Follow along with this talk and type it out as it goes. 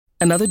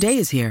Another day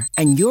is here,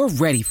 and you're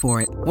ready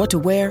for it. What to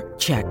wear?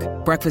 Check.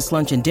 Breakfast,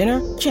 lunch, and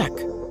dinner? Check.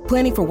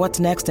 Planning for what's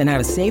next and how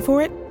to save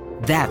for it?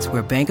 That's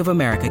where Bank of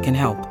America can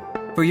help.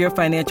 For your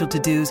financial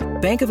to-dos,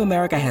 Bank of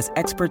America has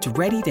experts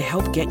ready to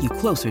help get you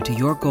closer to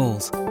your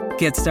goals.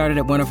 Get started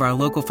at one of our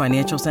local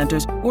financial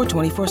centers or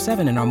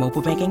 24/7 in our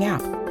mobile banking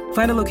app.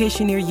 Find a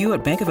location near you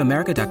at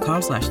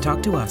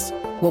bankofamerica.com/talktous.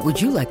 What would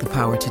you like the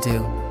power to do?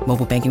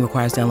 Mobile banking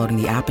requires downloading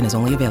the app and is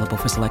only available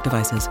for select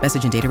devices.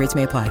 Message and data rates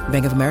may apply.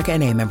 Bank of America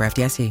N.A., member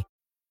FDIC.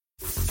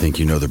 Think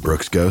you know the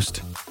Brooks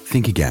Ghost?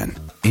 Think again.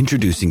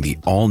 Introducing the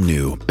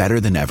all-new,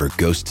 better-than-ever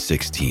Ghost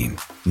 16.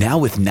 Now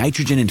with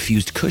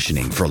nitrogen-infused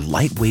cushioning for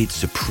lightweight,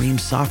 supreme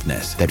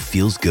softness that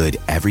feels good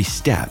every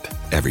step,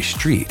 every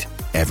street,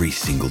 every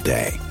single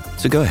day.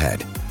 So go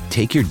ahead,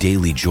 take your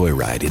daily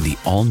joyride in the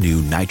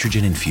all-new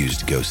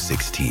nitrogen-infused Ghost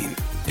 16.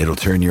 It'll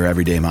turn your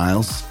everyday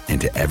miles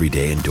into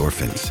everyday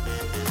endorphins.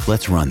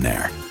 Let's run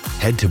there.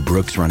 Head to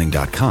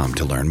brooksrunning.com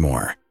to learn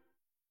more.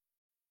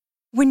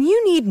 When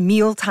you need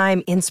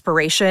mealtime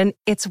inspiration,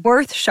 it's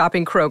worth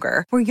shopping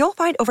Kroger, where you'll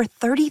find over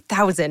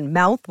 30,000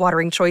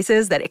 mouth-watering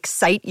choices that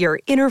excite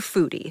your inner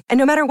foodie. And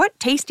no matter what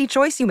tasty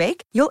choice you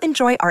make, you'll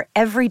enjoy our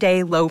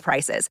everyday low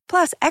prices,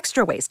 plus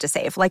extra ways to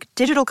save, like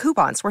digital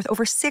coupons worth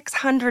over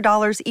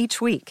 $600 each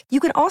week. You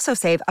can also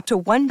save up to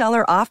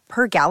 $1 off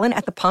per gallon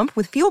at the pump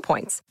with fuel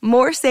points.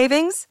 More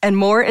savings and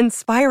more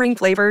inspiring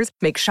flavors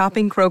make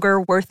shopping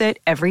Kroger worth it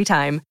every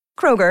time.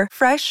 Kroger,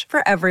 fresh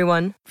for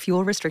everyone.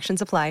 Fuel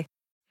restrictions apply.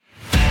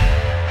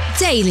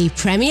 Daily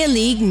Premier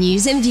League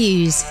news and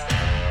views.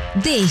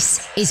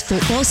 This is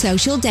Football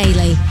Social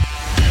Daily.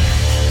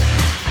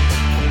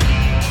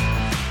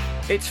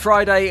 It's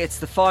Friday, it's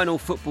the final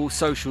Football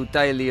Social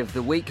Daily of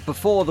the week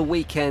before the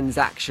weekend's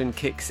action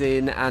kicks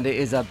in, and it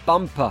is a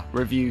bumper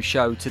review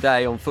show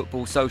today on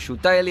Football Social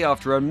Daily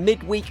after a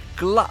midweek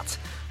glut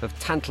of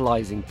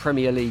tantalising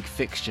Premier League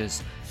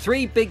fixtures.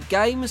 3 big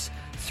games,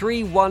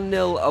 3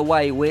 1-0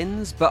 away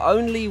wins, but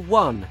only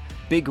one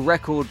big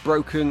record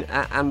broken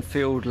at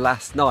Anfield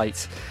last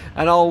night.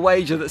 And I'll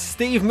wager that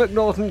Steve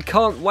McNaughton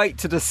can't wait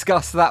to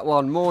discuss that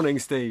one. Morning,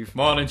 Steve.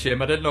 Morning,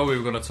 Jim. I didn't know we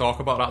were going to talk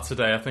about that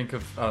today. I think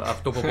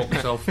I've double booked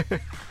myself.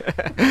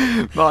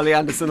 Marley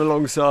Anderson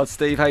alongside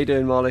Steve. How you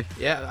doing, Marley?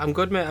 Yeah, I'm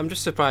good, mate. I'm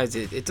just surprised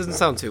it doesn't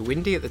sound too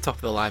windy at the top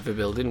of the library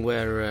building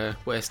where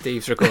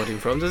Steve's recording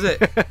from, does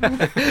it?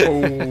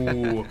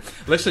 Oh,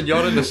 listen,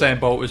 you're in the same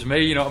boat as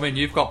me. You know what I mean?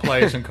 You've got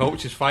players and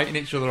coaches fighting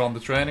each other on the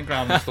training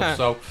ground and stuff.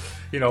 So,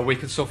 you know, we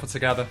can suffer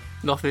together.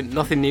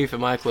 Nothing new for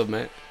my club,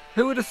 mate.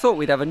 Who would have thought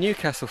we'd have a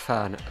Newcastle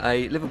fan,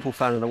 a Liverpool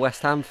fan and a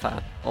West Ham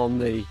fan on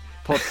the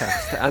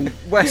podcast, and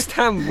West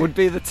Ham would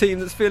be the team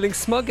that's feeling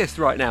smuggest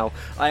right now.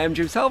 I am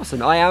Jim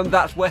Salverson. I am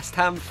that West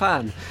Ham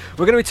fan.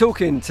 We're going to be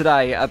talking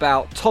today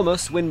about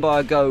Thomas win by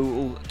a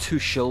goal,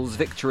 Tuchel's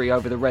victory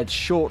over the Reds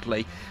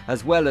shortly,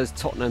 as well as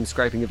Tottenham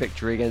scraping a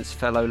victory against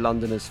fellow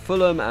Londoners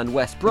Fulham and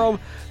West Brom,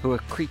 who are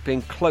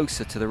creeping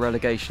closer to the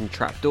relegation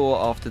trapdoor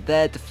after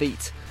their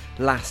defeat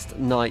last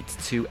night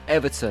to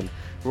Everton.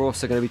 We're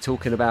also going to be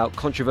talking about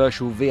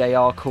controversial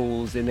VAR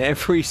calls in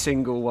every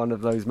single one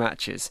of those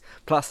matches.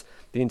 Plus,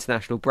 the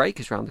international break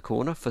is round the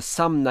corner for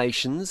some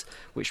nations,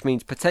 which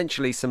means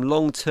potentially some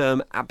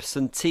long-term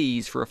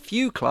absentees for a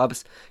few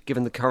clubs,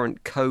 given the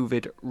current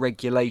COVID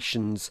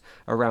regulations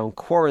around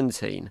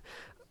quarantine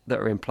that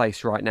are in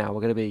place right now.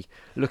 We're going to be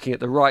looking at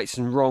the rights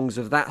and wrongs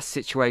of that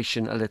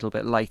situation a little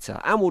bit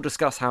later, and we'll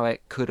discuss how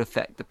it could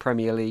affect the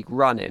Premier League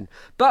run-in.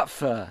 But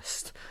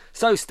first,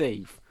 so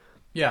Steve,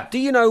 yeah, do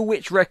you know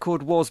which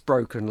record was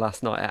broken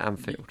last night at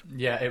Anfield?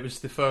 Yeah, it was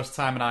the first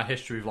time in our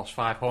history we've lost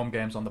 5 home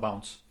games on the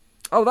bounce.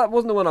 Oh, that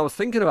wasn't the one I was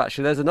thinking of,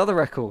 actually. There's another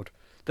record.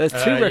 There's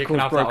 2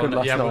 records broken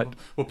last night.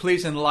 Well,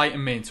 please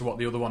enlighten me into what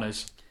the other one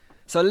is.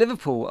 So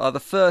Liverpool are the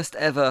first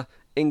ever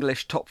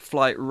English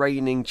top-flight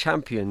reigning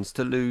champions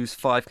to lose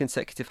 5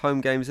 consecutive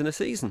home games in a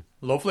season.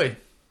 Lovely.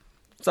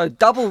 So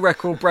double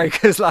record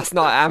breakers last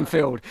night at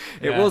Anfield.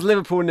 It was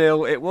Liverpool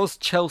 0, it was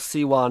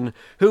Chelsea 1.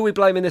 Who are we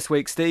blaming this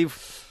week,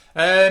 Steve?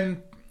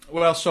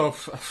 Well, so,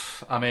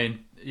 I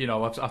mean, you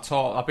know,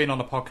 I've been on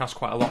the podcast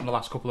quite a lot in the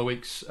last couple of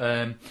weeks,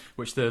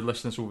 which the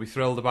listeners will be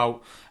thrilled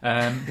about.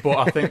 But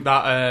I think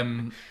that,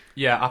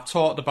 I've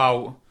talked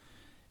about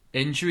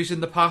injuries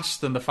in the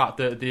past and the fact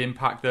that the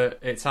impact that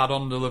it's had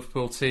on the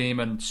Liverpool team,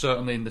 and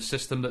certainly in the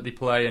system that they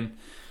play, and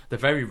the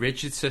very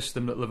rigid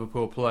system that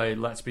Liverpool play,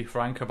 let's be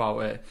frank about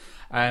it.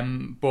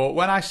 But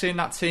when I seen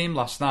that team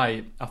last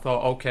night, I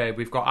thought, okay,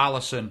 we've got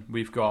Alisson,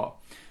 we've got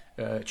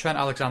Trent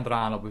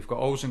Alexander-Arnold, we've got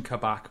Ozan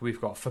Kabak, we've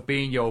got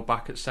Fabinho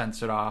back at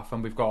centre-half,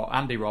 and we've got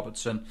Andy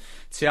Robertson,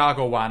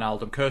 Thiago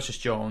Wijnaldum, Curtis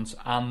Jones,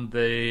 and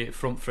the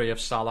front three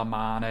of Salah,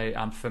 Mane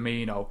and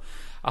Firmino.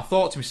 I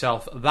thought to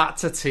myself,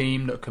 that's a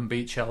team that can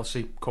beat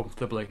Chelsea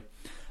comfortably.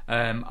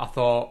 I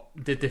thought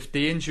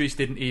the injuries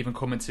didn't even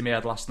come into my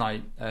head last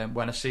night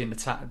when I seen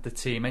the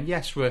team. And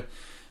yes, we're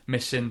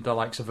missing the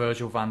likes of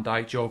Virgil van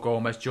Dijk, Joe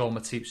Gomez, Joel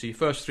Matip. So your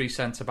first 3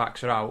 centre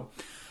backs are out,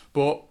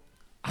 but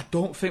I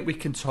don't think we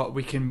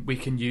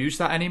can use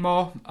that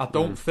anymore. I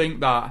don't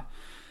think that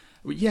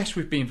yes,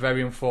 we've been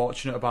very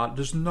unfortunate about it.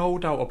 There's no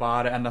doubt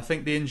about it, and I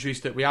think the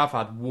injuries that we have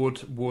had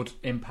would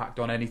impact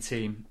on any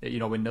team,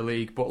 in the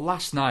league. But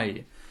last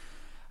night,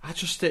 I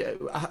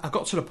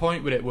got to the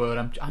point with it where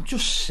I'm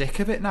just sick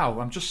of it now.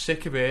 I'm just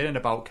sick of hearing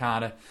about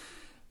kind of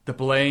the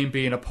blame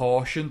being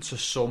apportioned to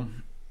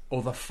some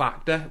other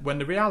factor, when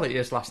the reality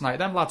is last night,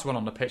 them lads went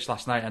on the pitch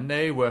last night and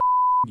they were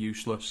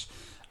useless.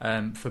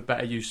 For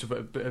better use of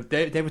it,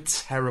 they were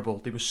terrible.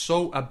 They were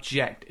so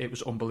abject, it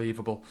was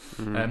unbelievable.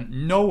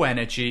 No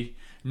energy,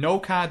 no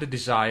kind of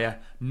desire,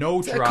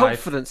 no drive. It's a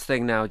confidence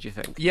thing now, do you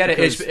think? Yeah, it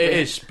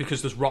is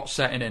because there's rot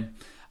setting in,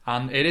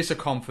 and it is a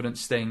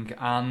confidence thing.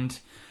 And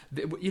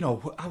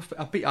I've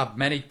had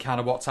many kind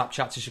of WhatsApp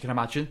chats, as you can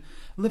imagine.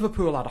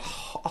 Liverpool had a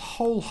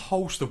whole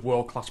host of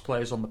world-class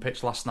players on the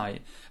pitch last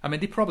night. I mean,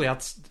 they probably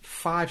had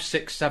 5,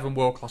 6, 7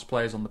 world-class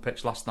players on the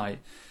pitch last night.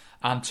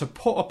 And to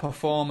put a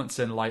performance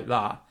in like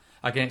that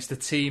against a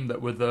team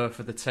that were there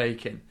for the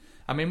taking,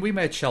 I mean, we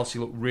made Chelsea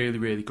look really,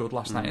 really good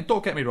last night. And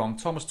don't get me wrong,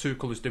 Thomas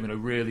Tuchel is doing a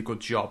really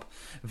good job.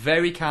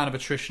 Very kind of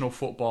attritional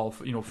football,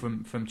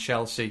 from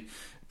Chelsea.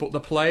 But the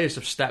players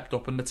have stepped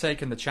up and they're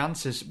taking the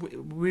chances.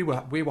 We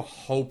were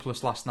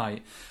hopeless last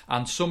night,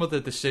 and some of the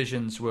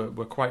decisions were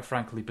quite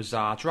frankly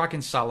bizarre.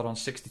 Dragging Salah on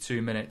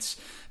 62 minutes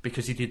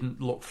because he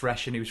didn't look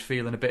fresh and he was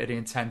feeling a bit of the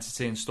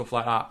intensity and stuff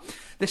like that.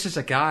 This is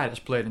a guy that's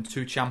played in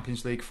 2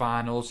 Champions League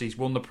finals. He's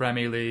won the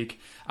Premier League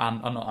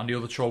and the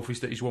other trophies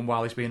that he's won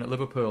while he's been at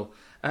Liverpool.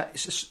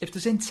 If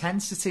there's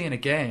intensity in a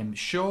game,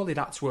 surely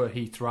that's where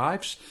he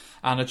thrives.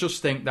 And I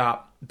just think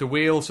that the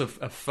wheels have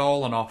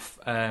fallen off.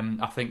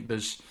 I think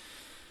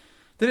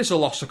there is a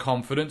loss of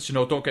confidence.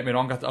 Don't get me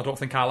wrong. I don't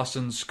think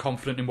Alisson's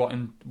confident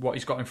in what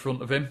he's got in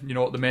front of him,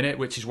 at the minute,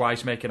 which is why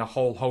he's making a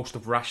whole host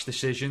of rash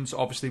decisions.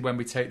 Obviously, when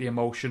we take the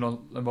emotion of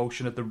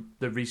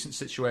the recent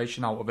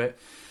situation out of it,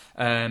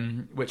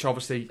 which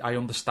obviously I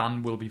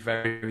understand will be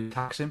very, very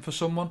taxing for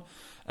someone.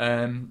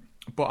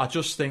 But I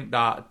just think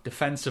that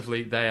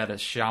defensively they had a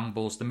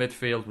shambles. The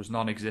midfield was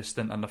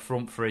non-existent, and the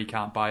front three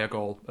can't buy a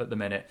goal at the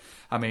minute.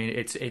 I mean,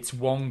 it's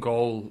one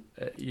goal,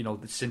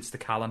 since the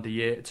calendar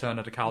year, turn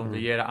of the calendar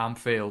year at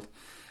Anfield,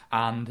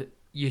 and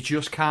you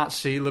just can't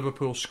see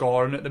Liverpool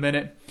scoring at the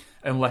minute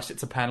unless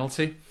it's a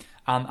penalty,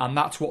 and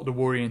that's what the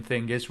worrying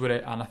thing is with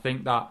it. And I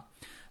think that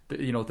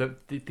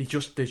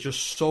they're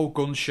just so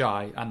gun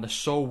shy and they're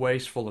so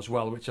wasteful as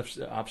well, which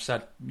I've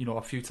said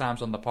a few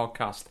times on the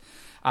podcast,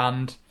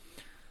 and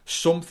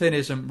something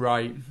isn't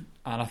right.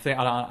 And I think,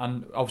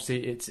 and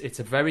obviously it's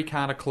a very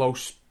kind of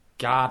close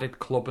guarded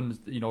club, and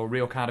a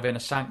real kind of inner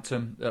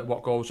sanctum at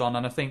what goes on.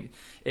 And I think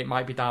it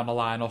might be down the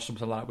line or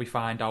something like that, we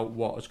find out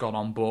what has gone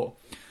on. But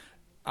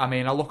I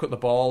mean, I look at the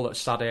ball that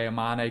Sadio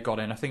Mane got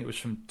in. I think it was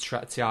from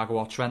Thiago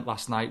or Trent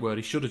last night, where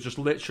he should have just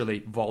literally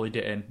volleyed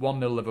it in.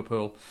 1-0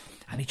 Liverpool,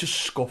 and he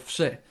just scuffs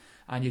it.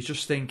 And you're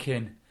just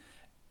thinking,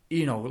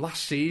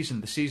 last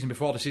season, the season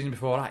before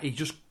that, he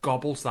just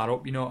gobbles that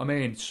up. You know what I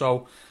mean?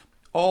 So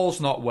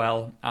all's not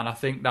well, and I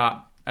think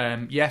that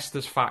yes,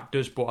 there's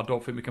factors, but I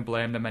don't think we can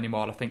blame them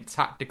anymore. I think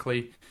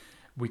tactically,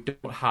 we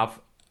don't have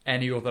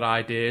any other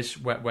ideas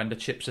when the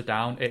chips are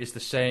down. It is the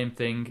same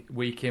thing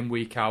week in,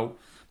 week out.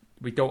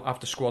 We don't have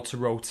the squad to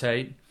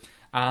rotate,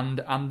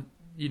 and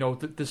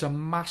there's a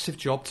massive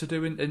job to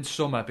do in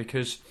summer,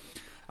 because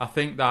I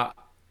think that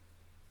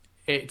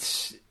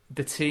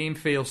the team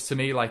feels to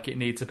me like it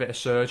needs a bit of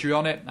surgery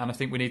on it, and I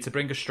think we need to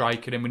bring a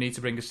striker in, we need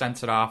to bring a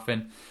centre half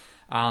in.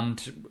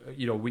 And,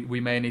 we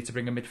may need to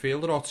bring a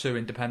midfielder or two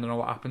in, depending on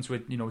what happens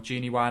with,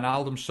 Gini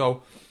Wijnaldum.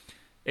 So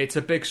it's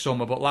a big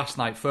summer. But last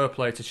night, fair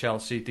play to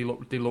Chelsea. They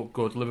looked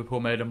good.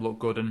 Liverpool made them look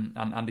good, and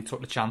they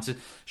took the chances.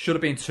 Should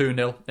have been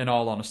 2-0, in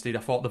all honesty.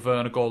 I thought the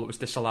Werner goal that was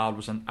disallowed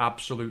was an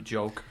absolute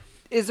joke.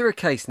 Is there a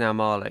case now,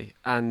 Marley?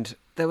 And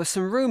there were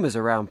some rumours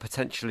around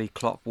potentially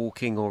Klopp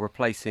walking or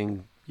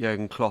replacing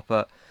Jurgen Klopp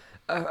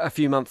a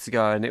few months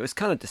ago, and it was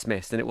kind of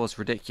dismissed, and it was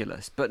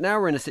ridiculous. But now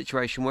we're in a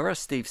situation where, as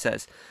Steve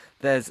says,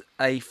 there's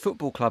a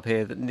football club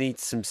here that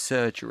needs some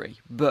surgery.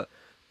 But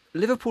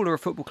Liverpool are a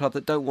football club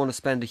that don't want to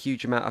spend a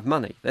huge amount of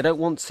money. They don't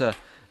want to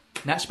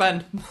net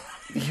spend.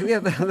 Yeah,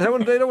 they don't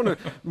want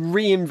to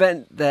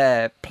reinvent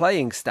their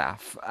playing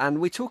staff. And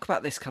we talk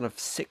about this kind of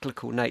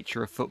cyclical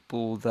nature of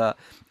football, that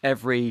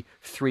every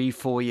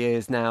 3-4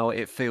 years now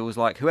it feels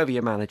like, whoever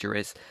your manager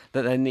is,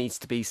 that there needs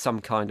to be some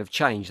kind of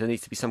change. There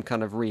needs to be some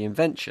kind of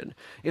reinvention.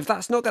 If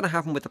that's not going to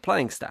happen with the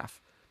playing staff,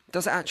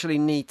 does it actually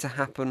need to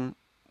happen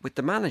with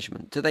the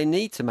management? Do they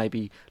need to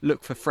maybe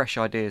look for fresh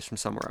ideas from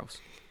somewhere else?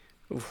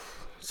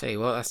 Say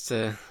what? That's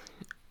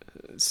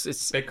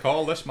it's big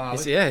call, this,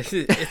 Marley.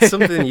 It's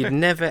something you'd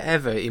never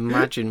ever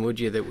imagine, would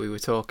you, that we were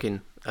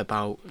talking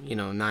about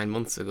 9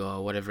 months ago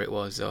or whatever it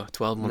was, or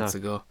 12 months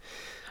ago.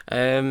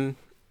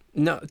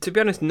 No, to be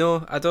honest,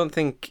 no, I don't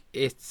think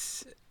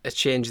it's a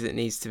change that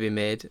needs to be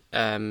made.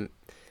 I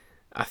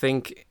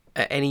think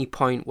at any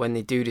point when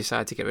they do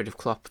decide to get rid of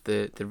Klopp,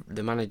 the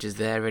manager's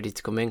there ready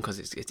to come in, because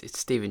it's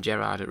Steven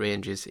Gerrard at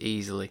Rangers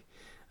easily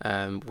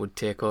would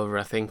take over,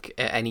 I think,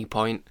 at any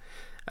point.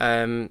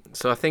 So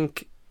I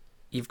think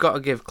you've got to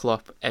give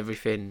Klopp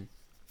everything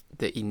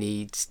he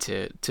needs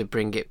to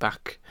bring it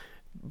back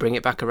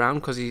around,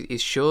 because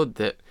he's showed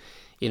that,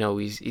 you know,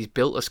 he's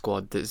built a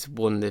squad that's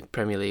won the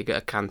Premier League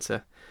at a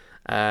canter.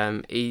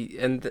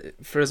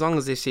 For as long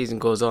as this season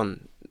goes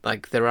on,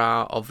 like, there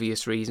are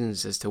obvious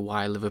reasons as to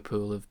why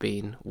Liverpool have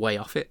been way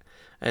off it,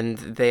 and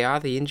they are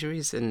the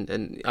injuries.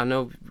 And I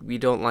know we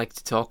don't like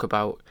to talk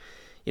about,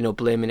 you know,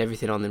 blaming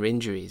everything on their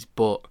injuries,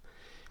 but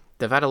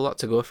they've had a lot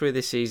to go through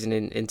this season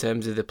in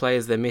terms of the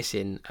players they're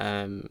missing.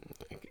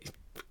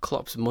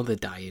 Klopp's mother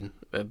dying,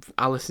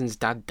 Alisson's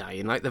dad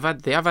dying. Like,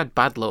 they have had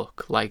bad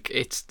luck. Like,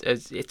 it's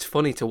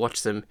funny to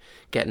watch them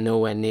get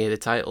nowhere near the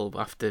title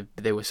after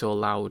they were so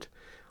loud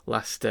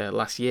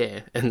last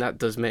year, and that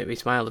does make me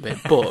smile a bit.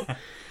 But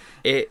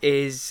it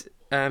is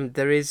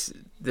there is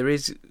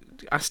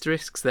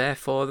asterisks there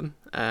for them,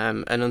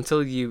 and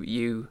until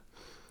you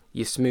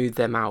smooth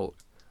them out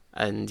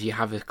and you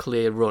have a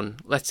clear run.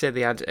 Let's say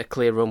they had a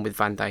clear run with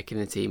Van Dijk in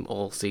the team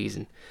all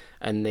season,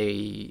 and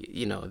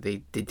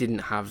they didn't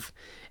have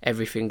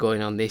everything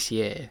going on this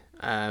year.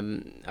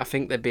 I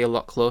think they'd be a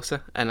lot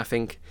closer, and I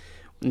think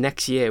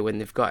next year when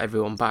they've got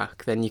everyone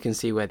back, then you can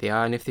see where they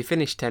are. And if they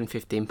finish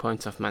 10-15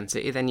 points off Man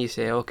City, then you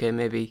say, okay,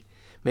 maybe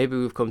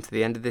we've come to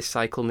the end of this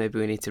cycle, maybe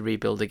we need to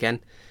rebuild again.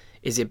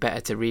 Is it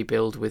better to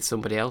rebuild with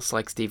somebody else,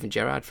 like Steven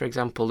Gerrard, for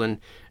example, and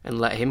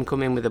let him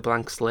come in with a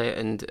blank slate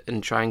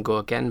and try and go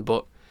again?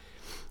 But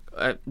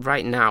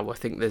right now, I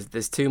think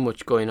there's too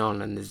much going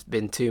on, and there's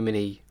been too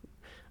many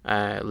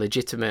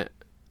legitimate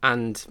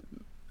and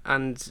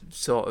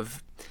sort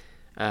of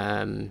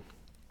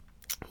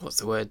what's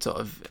the word? Sort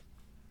of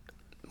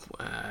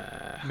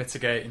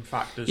mitigating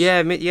factors.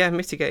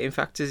 Mitigating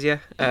factors. Yeah.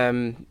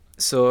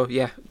 So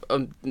yeah,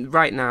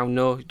 right now,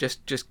 no,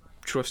 just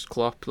trust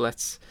Klopp.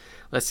 Let's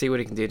see what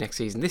he can do next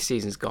season. This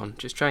season's gone.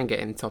 Just try and get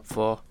in the top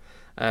 4.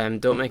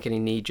 Don't make any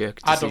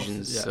knee-jerk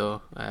decisions.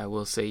 So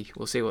we'll see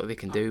what they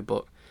can do.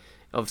 But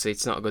obviously,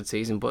 it's not a good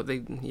season. But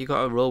you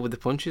got to roll with the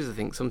punches. I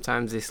think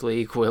sometimes this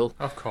league will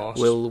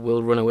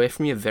run away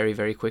from you very,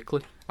 very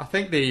quickly. I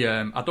think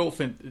I don't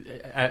think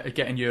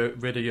getting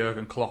rid of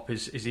Jurgen Klopp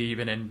is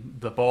even in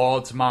the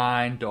board's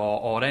mind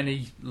or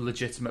any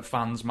legitimate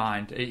fan's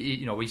mind.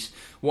 He's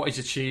what he's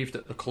achieved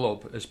at the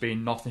club has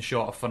been nothing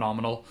short of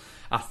phenomenal.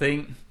 I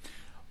think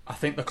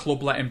the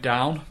club let him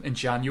down in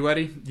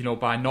January,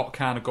 by not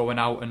kind of going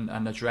out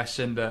and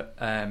addressing the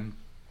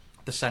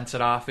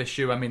centre-half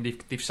issue. I mean,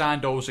 they've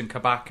signed Ozan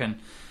Kabak and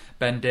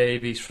Ben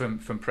Davies from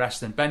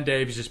Preston. Ben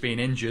Davies has been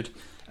injured,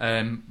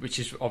 which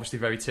is obviously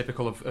very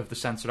typical of the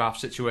centre-half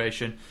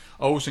situation.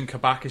 Ozan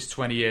Kabak is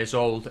 20 years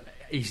old.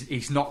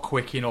 He's not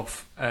quick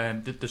enough.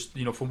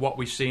 From what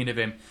we've seen of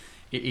him,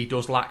 he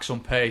does lack some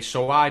pace.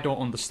 So I don't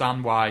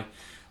understand why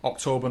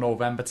October,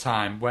 November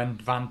time, when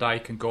Van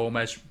Dijk and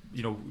Gomez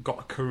got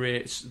a career.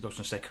 I was going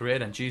to say career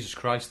then, Jesus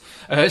Christ.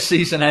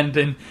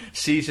 Season-ending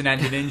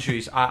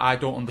injuries. I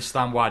don't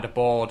understand why the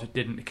board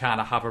didn't kind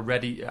of have a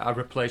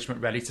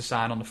replacement ready to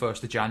sign on the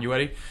 1st of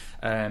January,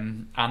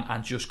 and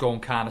just go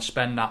and kind of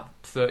spend that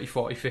 30,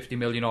 40, 50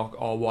 million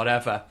or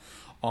whatever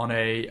on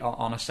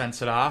a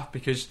centre half,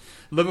 because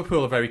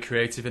Liverpool are very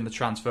creative in the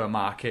transfer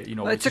market.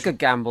 They took a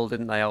gamble,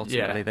 didn't they?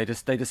 Ultimately, yeah.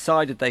 They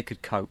decided they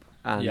could cope,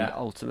 and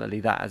ultimately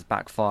that has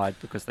backfired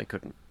because they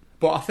couldn't.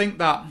 But I think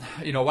that,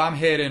 I'm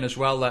hearing as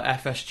well that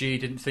FSG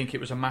didn't think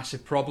it was a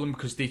massive problem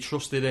because they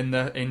trusted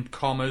in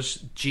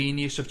commas,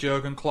 genius of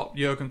Jurgen Klopp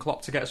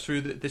to get us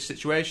through this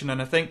situation.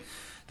 And I think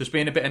there's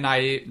been a bit of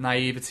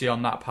naivety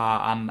on that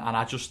part, and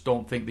I just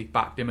don't think they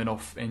backed him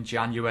enough in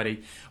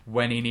January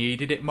when he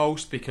needed it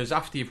most, because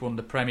after you've won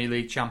the Premier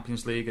League,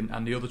 Champions League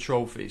and the other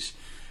trophies,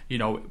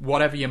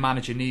 whatever your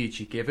manager needs,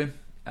 you give him.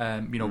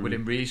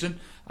 Within reason.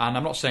 And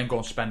I'm not saying go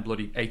and spend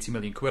bloody 80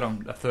 million quid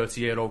on a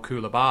 30-year-old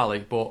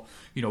Koulibaly, but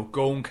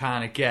go and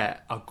kind of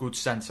get a good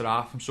centre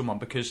half from someone,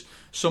 because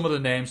some of the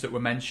names that were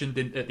mentioned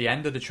at the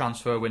end of the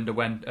transfer window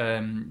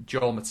when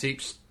Joel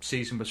Matip's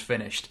season was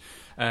finished,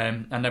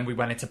 and then we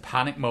went into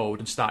panic mode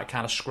and started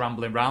kind of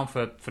scrambling around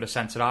for the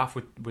centre half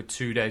with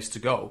 2 days to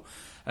go.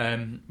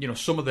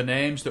 Some of the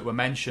names that were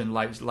mentioned,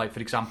 like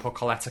for example,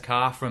 Coletta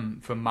Carr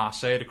from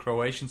Marseille, the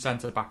Croatian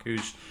centre back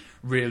who's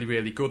really,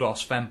 really good, or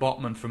Sven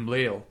Botman from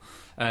Lille.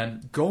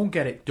 Go and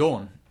get it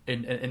done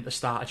in the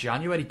start of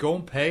January. Go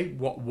and pay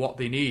what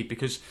they need,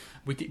 because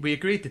we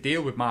agreed to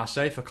deal with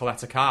Marseille for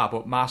Coletta Carr,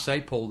 but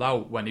Marseille pulled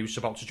out when he was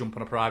about to jump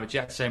on a private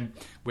jet, saying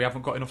we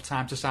haven't got enough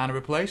time to sign a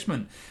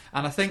replacement.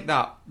 And I think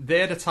that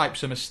they're the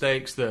types of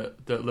mistakes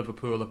that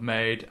Liverpool have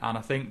made, and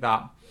I think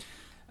that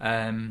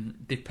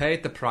they've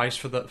paid the price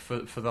for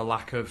the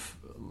lack of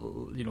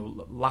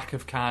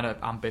kind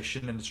of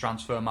ambition in the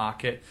transfer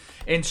market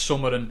in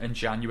summer and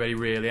January,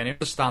 really. And I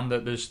understand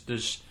that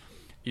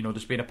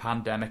there's been a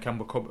pandemic, and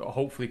we're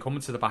hopefully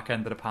coming to the back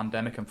end of the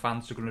pandemic, and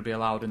fans are going to be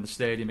allowed in the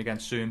stadium again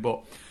soon.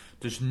 But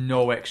there's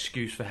no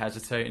excuse for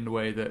hesitating the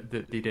way that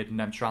they did in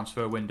them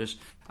transfer windows,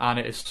 and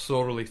it is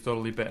thoroughly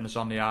bitten us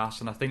on the arse.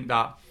 And I think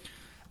that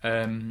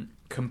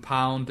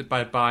compounded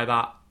by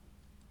that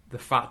the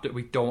fact that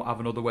we don't have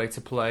another way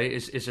to play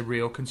is a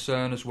real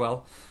concern as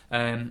well.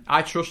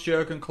 I trust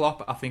Jurgen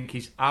Klopp. I think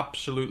he's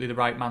absolutely the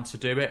right man to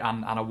do it,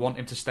 and I want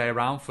him to stay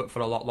around for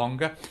a lot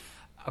longer.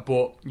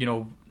 But,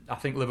 I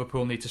think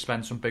Liverpool need to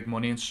spend some big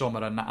money in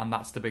summer, and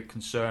that's the big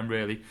concern,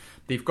 really.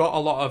 They've got a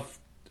lot of,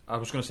 I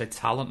was going to say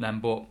talent then,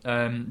 but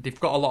they've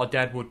got a lot of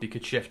deadwood they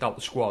could shift out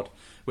the squad,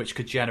 which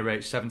could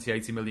generate 70,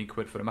 80 million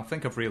quid for them. I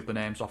think I've reeled the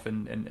names off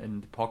in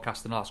the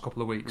podcast in the last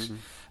couple of weeks.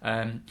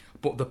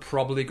 But they're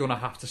probably going to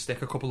have to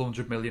stick a couple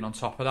 $100 million on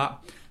top of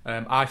that.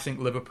 I think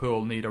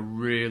Liverpool need a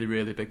really,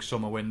 really big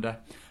summer window.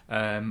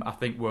 I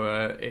think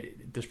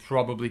there's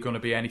probably going to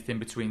be anything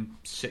between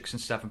 6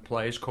 and 7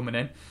 players coming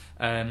in,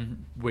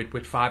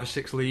 with 5 or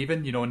 6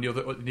 leaving, in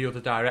the other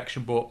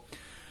direction. But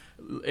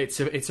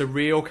it's a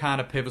real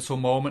kind of pivotal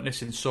moment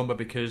this in summer,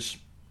 because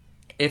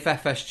if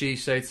FSG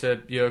say to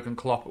Jurgen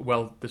Klopp,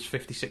 well, there's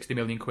 50, 60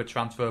 million quid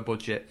transfer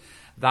budget,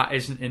 that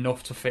isn't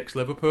enough to fix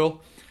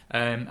Liverpool,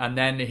 and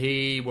then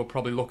he will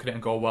probably look at it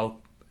and go, well,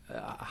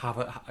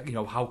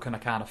 how can I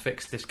kind of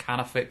fix this? Can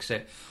I fix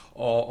it,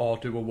 or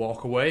do a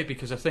walk away?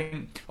 Because I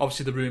think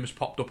obviously the rumours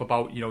popped up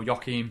about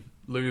Joachim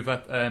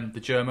Löw, the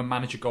German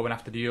manager, going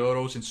after the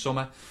Euros in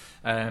summer,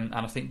 and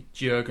I think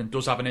Jurgen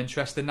does have an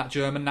interest in that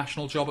German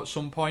national job at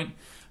some point.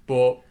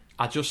 But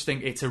I just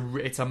think it's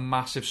a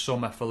massive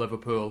summer for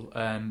Liverpool,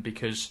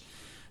 because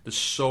there's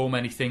so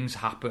many things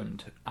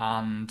happened,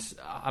 and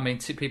I mean,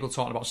 people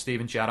talking about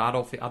Steven Gerrard,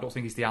 I don't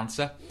think he's the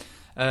answer.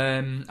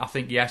 I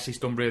think yes, he's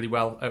done really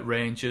well at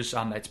Rangers,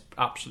 and it's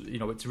absolutely,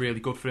 it's really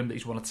good for him that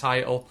he's won a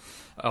title,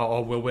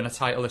 or will win a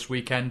title this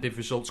weekend if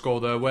results go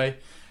their way.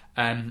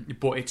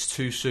 But it's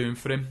too soon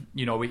for him.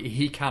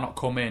 He cannot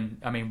come in.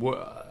 I mean,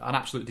 an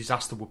absolute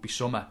disaster would be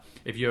summer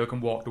if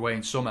Jurgen walked away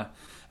in summer,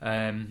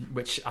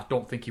 which I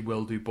don't think he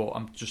will do, but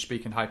I'm just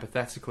speaking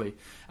hypothetically.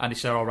 And he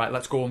said, all right,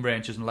 let's go on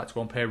Rangers and let's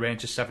go and pay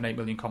Rangers 7-8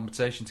 million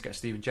compensation to get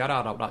Steven Gerrard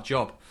out of that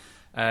job.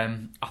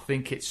 I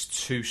think it's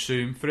too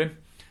soon for him.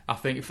 I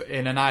think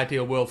in an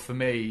ideal world for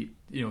me,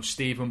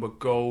 Steven would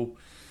go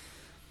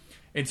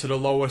into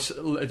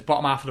the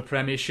bottom half of the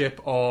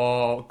Premiership,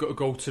 or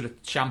go to the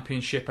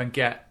Championship and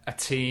get a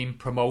team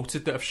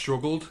promoted that have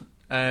struggled.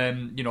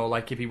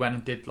 Like if he went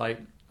and did, like,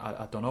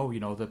 I don't know,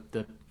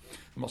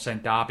 I'm not saying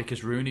Derby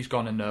because Rooney's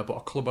gone in there, but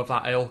a club of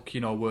that ilk,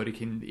 where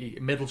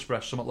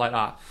Middlesbrough, something like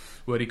that,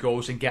 where he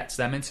goes and gets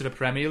them into the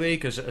Premier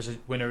League as a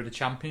winner of the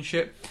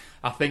Championship.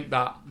 I think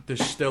that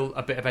there's still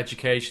a bit of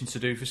education to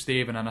do for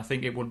Steven, and I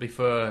think it wouldn't be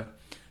fair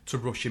to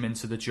rush him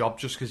into the job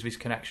just because of his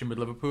connection with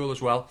Liverpool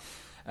as well.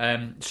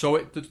 So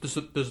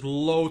there's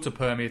loads of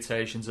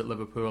permutations at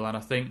Liverpool, and I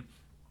think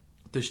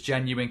there's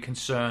genuine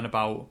concern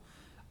about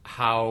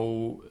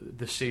how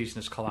the season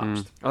has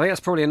collapsed. I think that's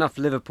probably enough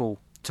Liverpool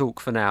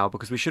talk for now,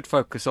 because we should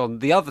focus on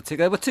the other two.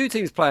 There were 2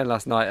 teams playing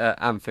last night at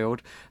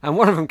Anfield, and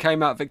one of them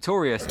came out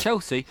victorious,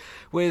 Chelsea,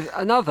 with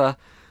another,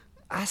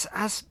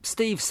 as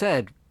Steve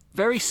said,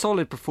 very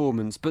solid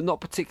performance, but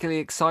not particularly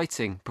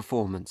exciting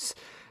performance.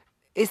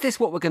 Is this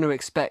what we're going to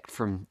expect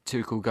from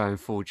Tuchel going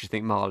forward, do you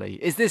think, Marley?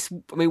 Is this,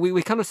 I mean,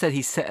 we kind of said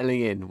he's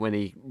settling in when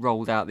he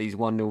rolled out these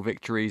 1-0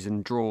 victories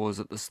and draws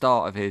at the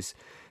start of his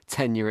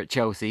tenure at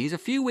Chelsea. He's a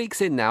few weeks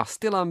in now,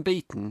 still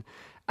unbeaten,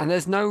 and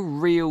there's no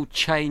real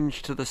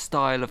change to the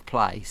style of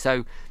play.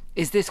 So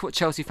is this what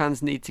Chelsea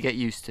fans need to get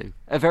used to?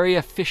 A very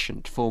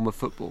efficient form of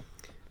football?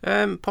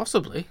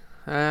 Possibly.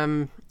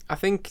 I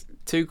think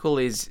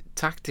Tuchel is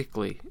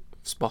tactically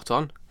spot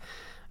on.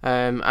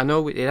 I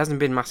know it hasn't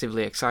been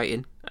massively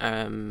exciting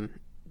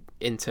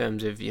in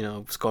terms of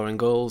scoring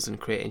goals and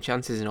creating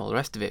chances and all the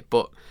rest of it,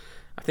 but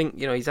I think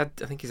he's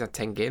had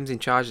 10 games in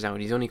charge now,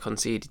 and he's only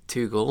conceded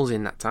 2 goals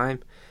in that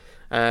time,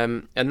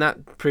 and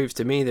that proves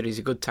to me that he's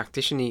a good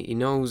tactician. He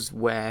knows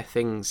where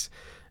things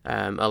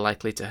are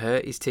likely to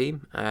hurt his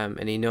team,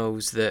 and he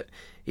knows that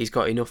he's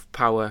got enough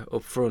power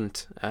up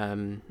front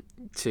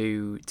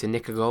to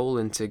nick a goal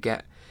and to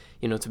get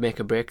to make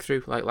a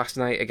breakthrough. Like last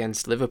night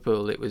against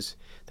Liverpool, it was,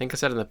 I think I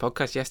said on the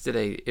podcast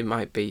yesterday,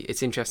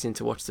 it's interesting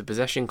to watch the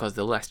possession, because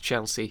the less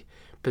Chelsea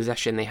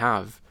possession they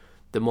have,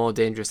 the more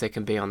dangerous they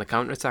can be on the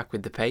counter-attack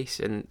with the pace,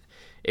 and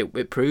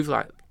it proved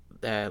like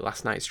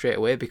last night straight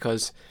away,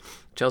 because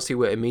Chelsea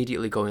were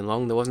immediately going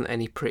long. There wasn't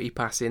any pretty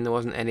passing, there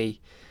wasn't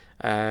any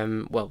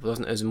there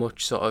wasn't as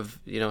much sort of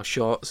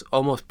short,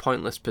 almost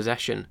pointless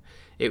possession.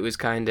 It was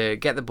kind of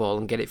get the ball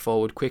and get it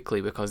forward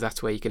quickly, because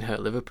that's where you can hurt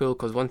Liverpool,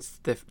 because once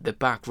the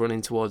back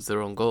running towards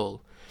their own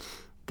goal,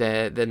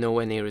 they're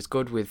nowhere near as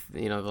good, with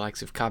the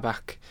likes of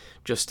Kabak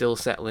just still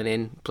settling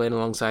in, playing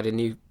alongside a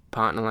new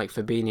partner like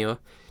Fabinho.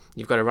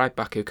 You've got a right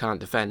back who can't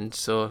defend,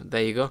 so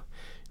there you go.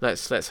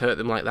 Let's hurt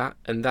them like that,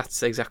 and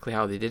that's exactly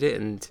how they did it.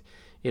 And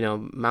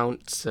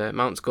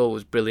Mount's goal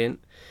was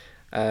brilliant.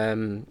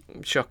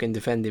 Shocking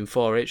defending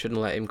for it.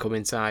 Shouldn't let him come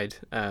inside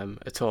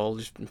at all.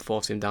 Just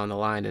force him down the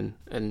line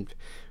and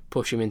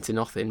push him into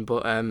nothing.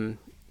 But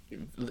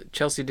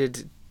Chelsea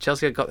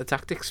had got the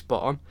tactics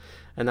spot on,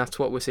 and that's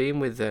what we're seeing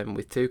with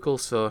Tuchel.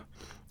 So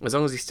as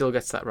long as he still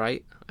gets that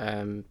right, I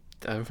don't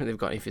think they've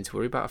got anything to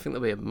worry about. I think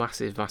there'll be a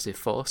massive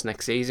force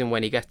next season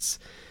when he gets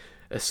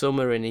a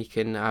summer and he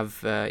can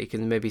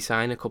maybe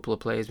sign a couple of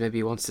players. Maybe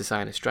he wants to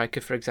sign a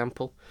striker, for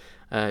example,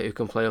 who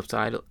can play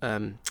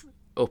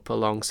up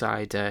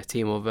alongside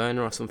Timo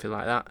Werner or something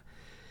like that.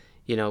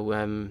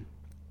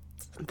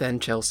 Then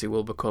Chelsea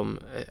will become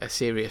a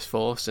serious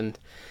force, and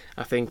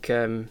I think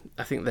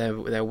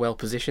they're well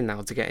positioned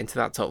now to get into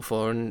that top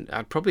four, and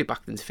I'd probably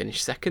back them to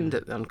finish second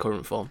on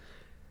current form.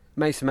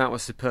 Mason Mount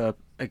was superb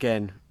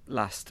again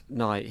last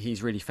night.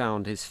 He's really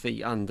found his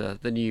feet under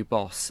the new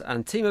boss,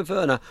 and Timo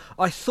Werner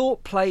I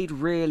thought played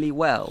really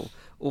well,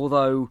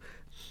 although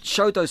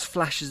showed those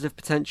flashes of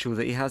potential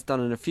that he has done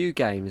in a few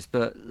games,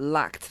 but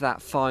lacked that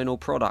final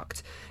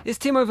product. Is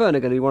Timo Werner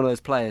going to be one of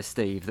those players,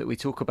 Steve, that we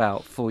talk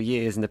about for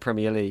years in the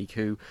Premier League,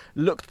 who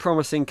looked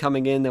promising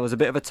coming in? There was a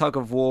bit of a tug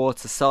of war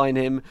to sign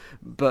him,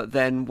 but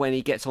then when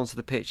he gets onto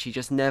the pitch, he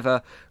just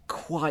never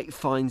quite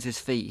finds his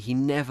feet. He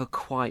never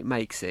quite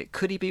makes it.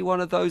 Could he be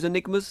one of those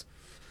enigmas?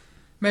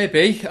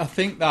 Maybe. I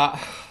think that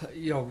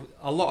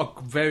a lot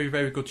of very,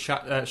 very good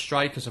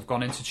strikers have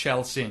gone into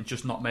Chelsea and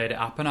just not made it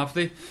happen, have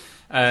they?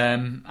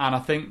 And I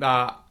think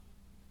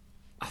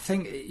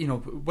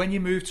when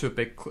you move to a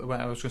big club, well,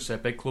 I was going to say a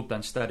big club,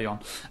 then steady on.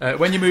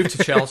 When you move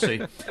to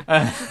Chelsea,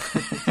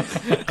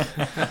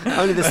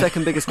 only the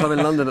second biggest club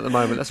in London at the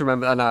moment. Let's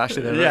remember. No,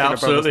 actually, yeah,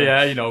 absolutely,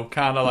 yeah.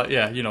 Kind of like,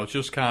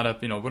 just kind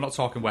of, we're not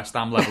talking West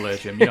Ham level here,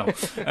 Jim.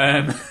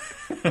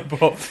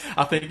 But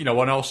I think, in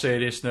all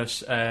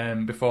seriousness,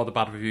 before the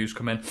bad reviews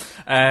come in,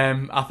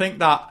 I think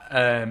that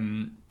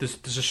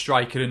there's a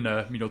striker in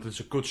there. There's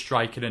a good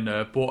striker in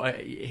there, but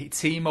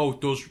Timo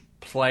does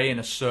play in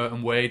a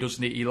certain way,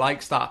 doesn't he? He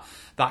likes that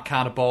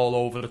kind of ball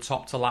over the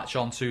top to latch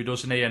onto,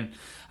 doesn't he? And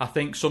I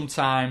think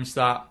sometimes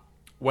that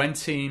when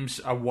teams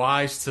are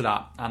wise to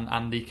that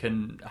and they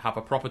can have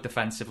a proper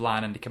defensive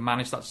line and they can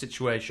manage that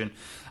situation,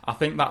 I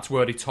think that's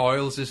where he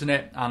toils, isn't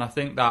it? And I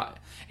think that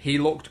he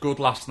looked good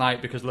last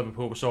night because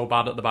Liverpool were so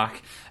bad at the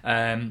back.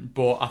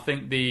 But I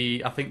think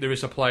there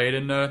is a player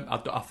in there.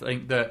 I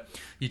think that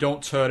you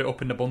don't turn it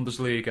up in the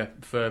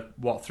Bundesliga for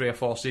 3 or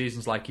 4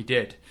 seasons like he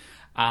did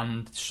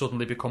and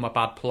suddenly become a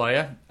bad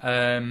player.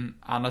 And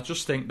I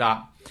just think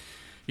that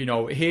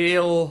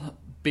he'll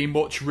be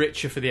much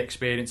richer for the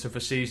experience of a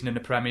season in the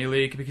Premier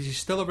League because he's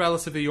still a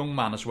relatively young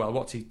man as well.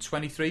 What's he,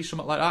 23,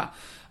 something like that?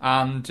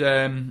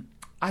 And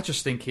I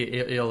just think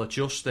he'll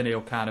adjust and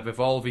he'll kind of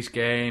evolve his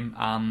game,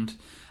 and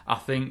I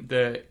think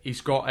that he's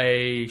got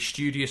a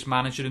studious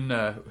manager in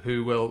there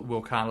who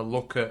will kind of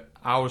look at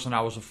hours and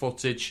hours of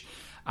footage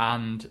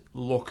and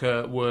look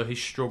at where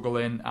he's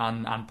struggling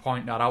and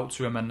point that out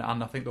to him, and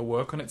I think they'll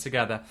work on it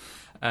together.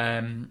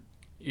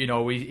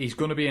 He's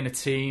going to be in a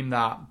team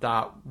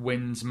that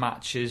wins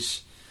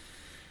matches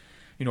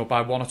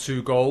by 1 or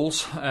 2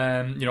 goals.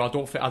 I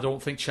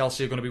don't think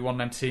Chelsea are going to be one of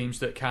them teams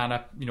that kind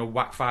of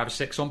whack 5 or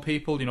 6 on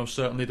people.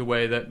 Certainly the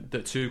way that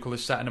Tuchel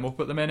is setting them up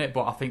at the minute.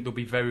 But I think they'll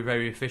be very,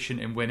 very efficient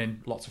in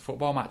winning lots of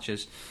football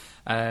matches.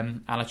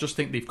 And I just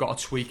think they've got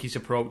to tweak his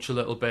approach a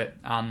little bit,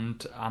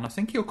 and I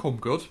think he'll come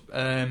good.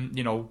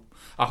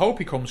 I hope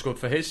he comes good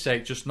for his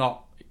sake, just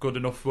not good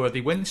enough where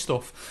they win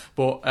stuff.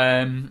 But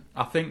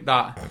I think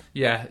that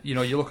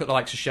you look at the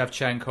likes of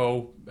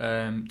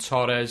Shevchenko,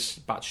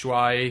 Torres,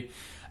 Batshuayi,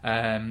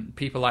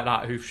 people like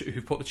that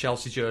who've put the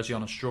Chelsea jersey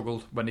on and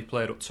struggled when they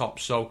played up top.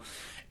 So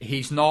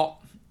he's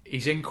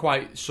in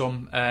quite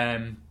some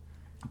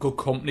good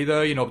company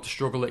there, the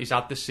struggle that he's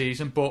had this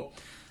season. But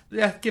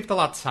yeah, give the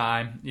lad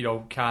time,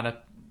 kind of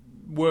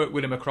work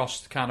with him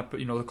across kind of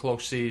the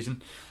close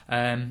season,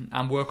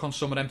 and work on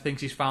some of them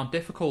things he's found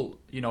difficult,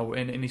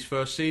 in his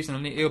first season,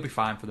 and he'll be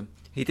fine for them.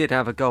 He did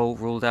have a goal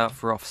ruled out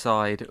for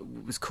offside.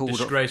 It was called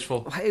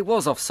disgraceful. It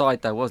was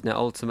offside though, wasn't it?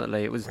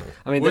 Ultimately, it was.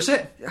 Was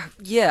it?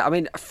 Yeah,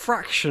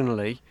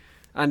 fractionally,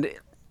 and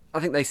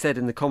I think they said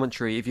in the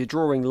commentary, if you're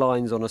drawing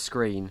lines on a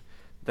screen,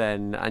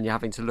 then and you're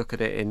having to look at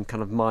it in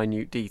kind of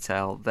minute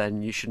detail,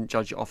 then you shouldn't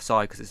judge it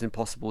offside because it's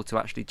impossible to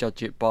actually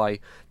judge it by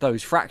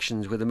those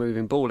fractions with a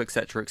moving ball,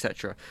 etc.,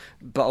 etc.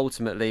 But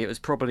ultimately, it was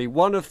probably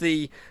one of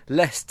the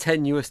less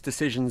tenuous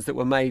decisions that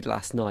were made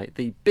last night.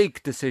 The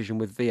big decision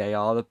with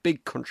VAR, the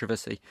big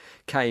controversy,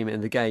 came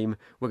in the game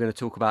we're going to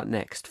talk about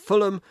next.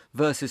 Fulham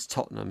versus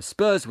Tottenham.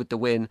 Spurs with the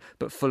win,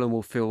 but Fulham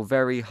will feel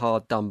very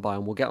hard done by,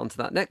 and we'll get onto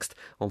that next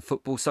on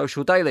Football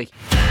Social Daily.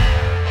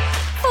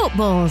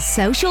 Football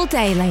Social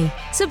Daily.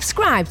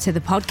 Subscribe to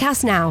the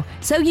podcast now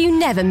so you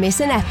never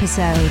miss an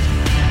episode.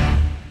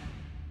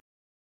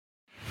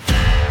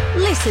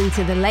 Listen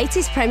to the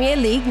latest Premier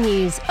League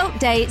news,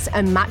 updates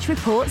and match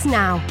reports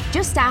now.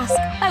 Just ask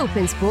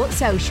Open Sport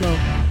Social.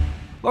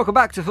 Welcome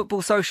back to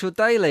Football Social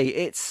Daily.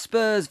 It's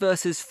Spurs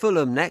versus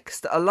Fulham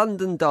next, a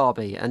London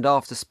derby, and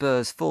after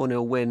Spurs'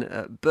 4-0 win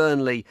at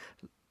Burnley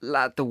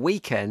at the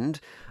weekend,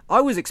 I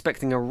was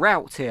expecting a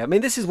rout here.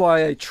 This is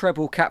why I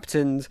treble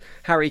captained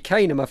Harry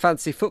Kane in my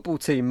fantasy football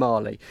team,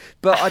 Marley.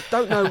 But I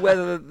don't know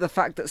whether the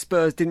fact that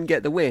Spurs didn't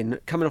get the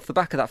win, coming off the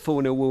back of that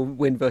 4-0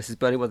 win versus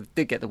Burnley, well, they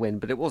did get the win,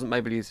 but it wasn't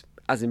maybe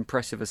as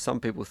impressive as some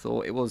people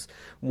thought. It was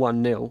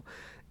 1-0.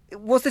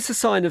 Was this a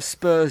sign of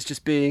Spurs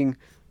just being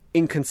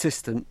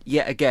inconsistent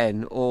yet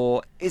again,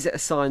 or is it a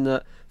sign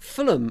that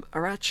Fulham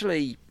are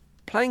actually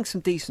playing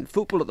some decent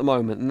football at the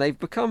moment, and they've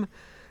become,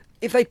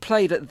 if they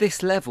played at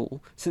this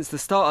level since the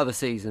start of the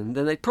season,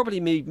 then they'd probably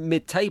be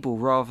mid-table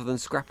rather than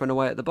scrapping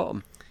away at the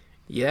bottom?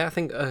 Yeah, I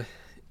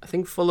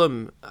think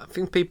Fulham. I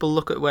think people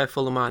look at where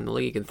Fulham are in the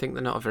league and think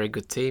they're not a very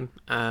good team.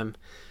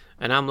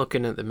 And I'm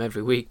looking at them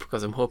every week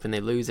because I'm hoping they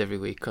lose every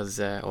week because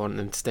I want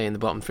them to stay in the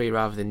bottom three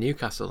rather than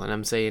Newcastle. And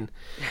I'm seeing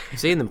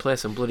them play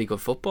some bloody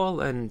good football,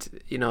 and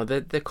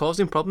they're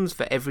causing problems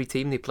for every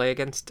team they play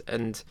against.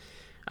 And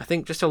I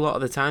think just a lot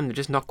of the time they're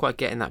just not quite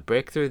getting that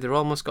breakthrough. They're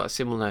almost got a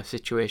similar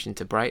situation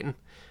to Brighton,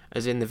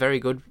 as in they're very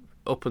good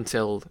up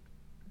until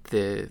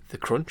the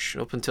crunch,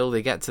 up until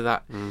they get to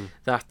that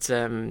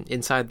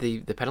inside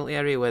the penalty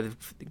area where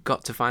they've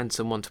got to find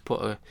someone to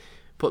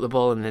put the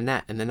ball in the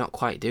net, and they're not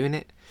quite doing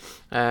it.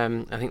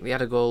 I think they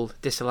had a goal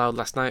disallowed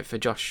last night for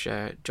Josh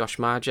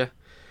Marger,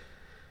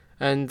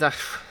 and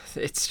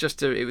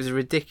it was a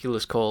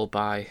ridiculous call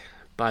by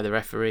the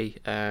referee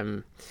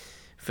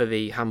for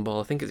the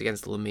handball. I think it's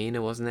against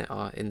Lamina, wasn't it,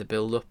 or in the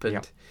build-up?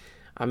 And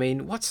I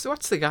mean, what's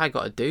the guy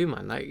got to do,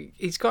 man? Like,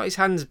 he's got his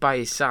hands by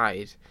his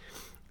side.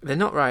 They're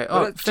not right.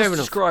 Well,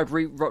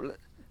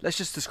 let's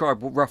just describe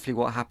roughly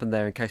what happened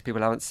there in case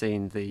people haven't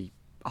seen the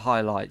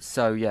highlights.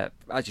 So yeah,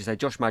 as you say,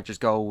 Josh Marger's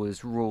goal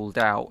was ruled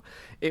out.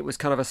 It was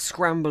kind of a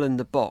scramble in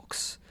the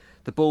box.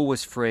 The ball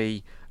was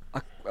free.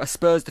 A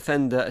Spurs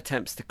defender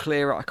attempts to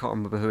clear it. I can't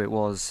remember who it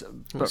was,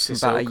 but from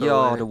about a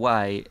yard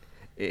away,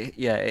 it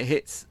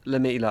hits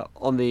Lamela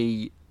on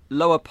the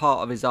lower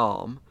part of his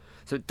arm.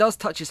 So it does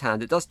touch his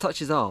hand, it does touch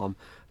his arm,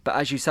 but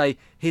as you say,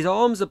 his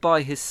arms are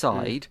by his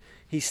side.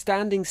 He's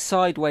standing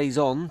sideways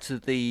on to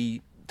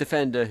the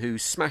defender who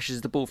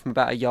smashes the ball from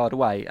about a yard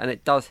away, and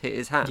it does hit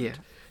his hand. Yeah.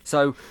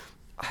 So,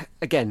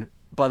 again,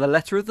 by the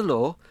letter of the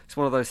law, it's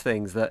one of those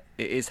things that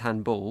it is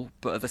handball,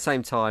 but at the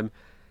same time,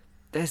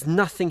 there's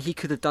nothing he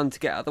could have done to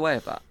get out of the way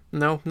of that.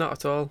 No, not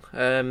at all.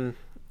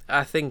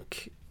 I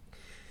think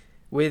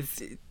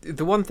with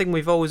the one thing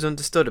we've always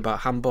understood about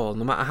handball,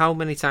 no matter how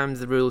many times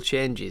the rule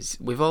changes,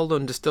 we've all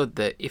understood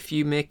that if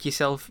you make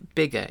yourself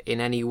bigger in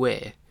any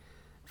way,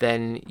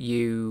 then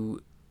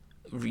you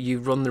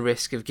run the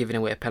risk of giving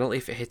away a penalty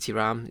if it hits your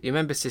arm. You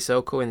remember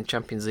Sissoko in the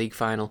Champions League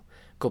final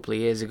a couple of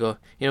years ago?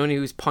 You know, when he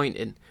was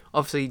pointing,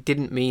 obviously he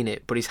didn't mean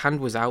it, but his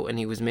hand was out and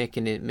he was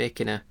making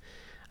a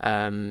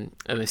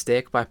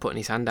mistake by putting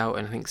his hand out,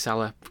 and I think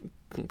Salah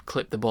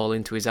clipped the ball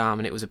into his arm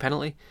and it was a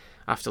penalty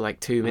after like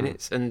 2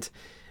 minutes. And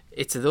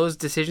it's those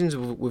decisions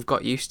we've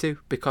got used to,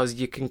 because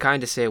you can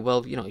kind of say,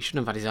 well, he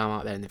shouldn't have had his arm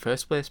out there in the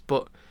first place.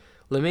 But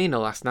Lamina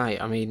last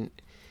night, I mean,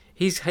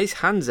 his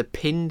hands are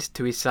pinned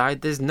to his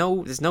side. There's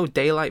no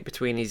daylight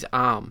between his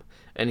arm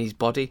and his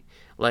body.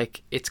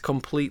 Like, it's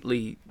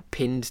completely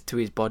pinned to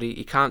his body.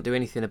 He can't do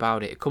anything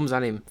about it. It comes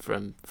at him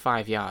from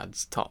 5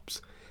 yards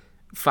tops,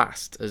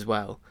 fast as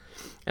well.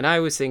 And I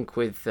always think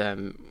with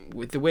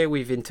the way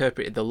we've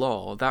interpreted the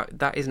law,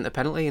 that isn't a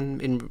penalty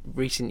in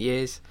recent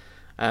years.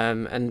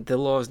 And the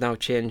law has now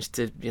changed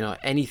to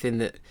anything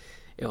that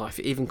if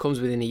it even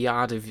comes within a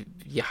yard of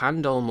your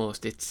hand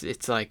almost,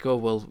 it's like, oh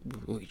well,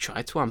 we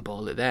tried to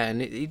handball it there, and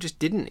he just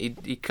didn't.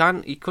 He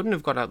couldn't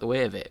have got out the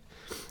way of it.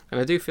 And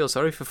I do feel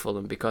sorry for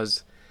Fulham,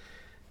 because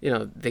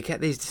they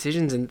get these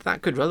decisions, and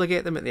that could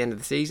relegate them at the end of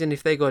the season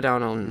if they go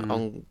down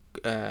on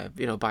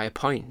by a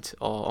point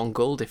or on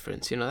goal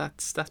difference.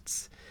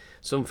 That's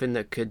something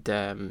that could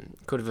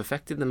have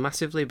affected them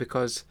massively,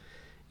 because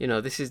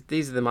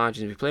these are the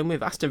margins we're playing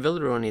with. Aston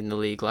Villa were only in the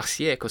league last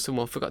year because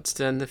someone forgot to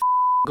turn the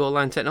goal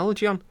line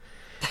technology on.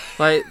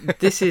 Like,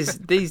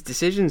 these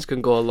decisions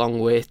can go a long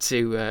way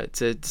to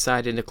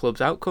deciding the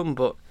club's outcome.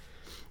 But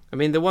I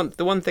mean, the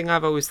one thing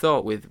I've always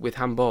thought with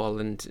handball,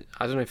 and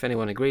I don't know if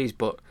anyone agrees,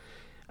 but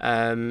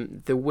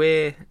the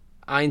way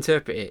I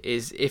interpret it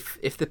is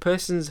if the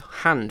person's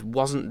hand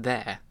wasn't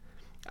there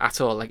at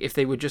all, like if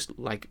they were just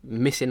like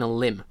missing a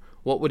limb,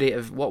 what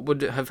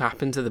would have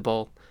happened to the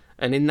ball?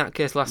 And in that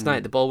case last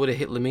night, the ball would have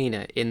hit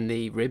Lamina in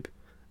the rib,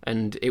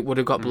 and it would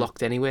have got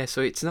blocked anyway.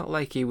 So it's not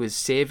like he was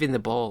saving the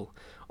ball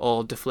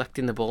or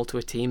deflecting the ball to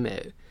a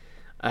teammate.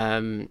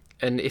 And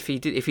if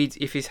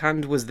his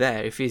hand was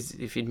there, if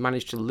he'd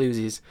managed to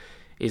lose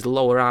his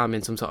lower arm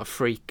in some sort of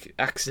freak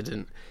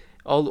accident,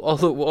 all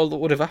that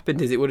would have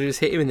happened is it would have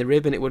just hit him in the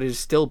rib, and it would have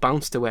still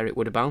bounced to where it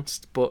would have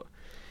bounced. But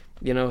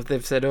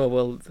they've said, oh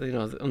well,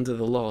 under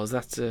the laws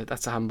that's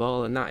a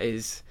handball, and that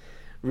is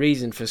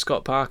reason for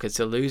Scott Parker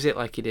to lose it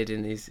like he did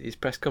in his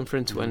press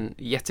conference when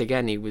yet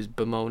again he was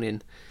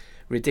bemoaning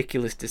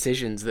ridiculous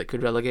decisions that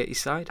could relegate his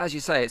side. As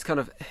you say, it's kind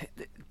of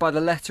by the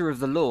letter of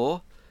the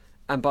law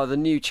and by the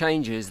new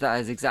changes, that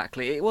is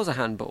exactly, it was a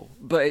handball,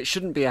 but it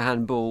shouldn't be a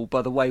handball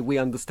by the way we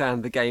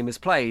understand the game is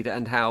played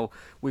and how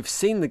we've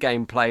seen the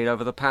game played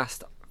over the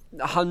past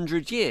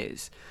 100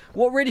 years.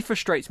 What really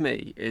frustrates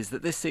me is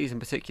that this season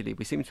particularly,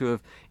 we seem to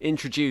have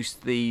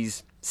introduced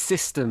these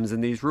systems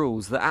and these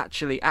rules that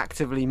actually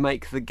actively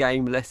make the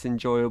game less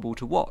enjoyable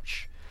to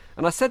watch.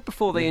 And I said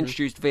before they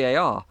introduced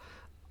VAR,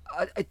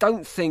 I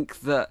don't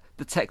think that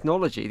the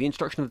technology, the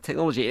introduction of the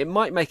technology, it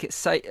might make it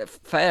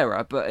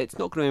fairer, but it's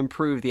not going to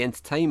improve the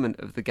entertainment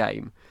of the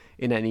game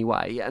in any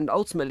way. And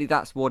ultimately,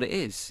 that's what it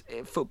is.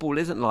 Football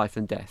isn't life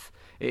and death.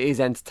 It is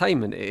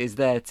entertainment. It is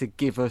there to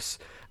give us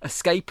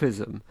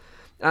escapism.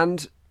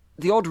 And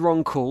the odd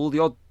wrong call, the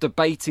odd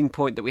debating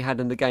point that we had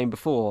in the game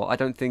before, I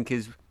don't think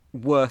is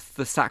worth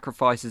the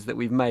sacrifices that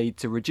we've made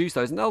to reduce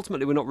those. And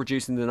ultimately, we're not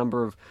reducing the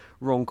number of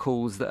wrong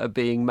calls that are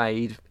being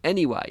made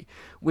anyway.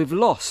 We've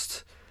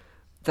lost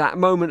that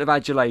moment of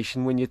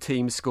adulation when your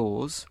team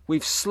scores.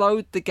 We've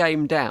slowed the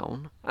game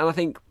down, and I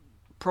think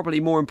probably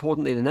more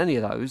importantly than any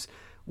of those,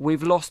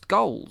 we've lost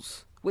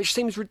goals, which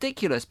seems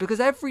ridiculous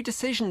because every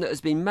decision that has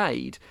been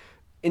made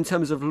in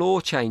terms of law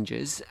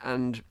changes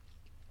and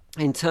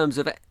in terms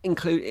of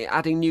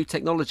adding new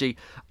technology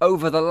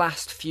over the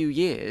last few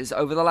years,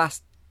 over the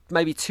last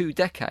maybe 2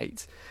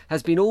 decades,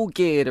 has been all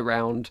geared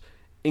around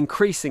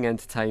increasing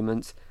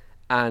entertainment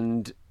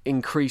and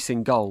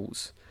increasing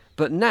goals.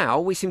 But now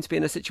we seem to be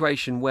in a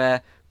situation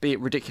where, be it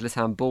ridiculous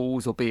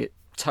handballs or be it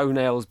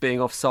toenails being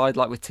offside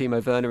like with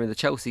Timo Werner in the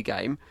Chelsea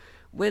game,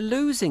 we're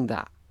losing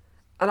that.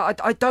 And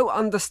I don't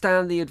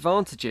understand the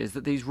advantages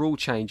that these rule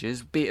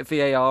changes, be it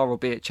VAR or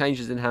be it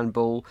changes in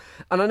handball,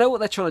 and I know what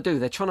they're trying to do.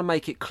 They're trying to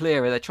make it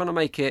clearer. They're trying to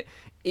make it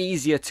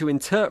easier to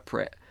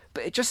interpret.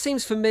 But it just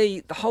seems for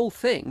me the whole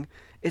thing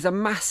is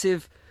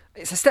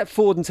it's a step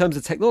forward in terms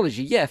of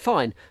technology, yeah,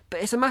 fine,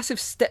 but it's a massive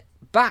step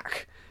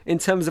back in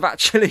terms of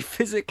actually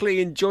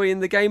physically enjoying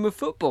the game of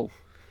football.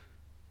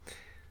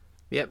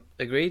 Yep,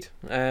 agreed.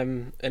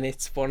 And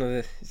it's one of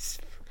the...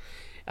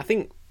 I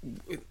think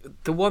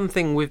the one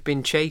thing we've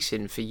been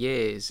chasing for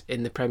years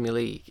in the Premier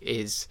League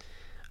is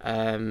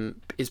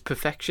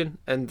perfection,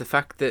 and the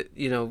fact that,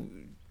 you know,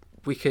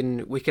 we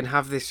can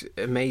have this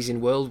amazing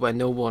world where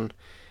no one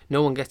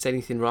gets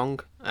anything wrong,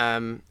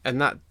 and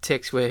that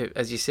takes away,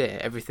 as you say,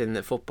 everything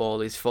that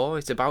football is for.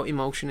 It's about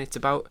emotion. It's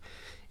about,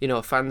 you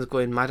know, fans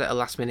going mad at a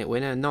last-minute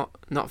winner,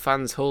 not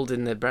fans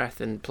holding their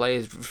breath and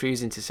players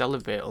refusing to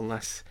celebrate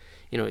unless,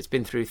 you know, it's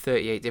been through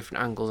 38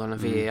 different angles on a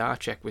VAR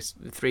check with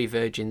 3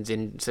 virgins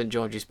in St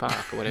George's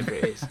Park or whatever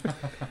it is.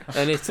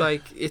 And it's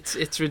like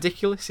it's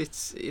ridiculous.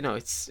 It's, you know,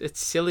 it's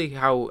silly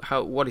how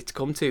what it's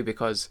come to,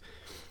 because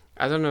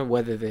I don't know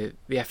whether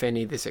the FA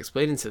need this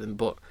explaining to them,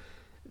 but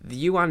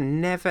you are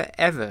never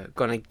ever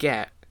gonna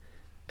get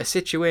a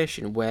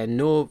situation where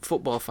no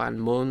football fan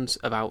moans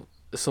about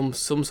some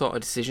sort of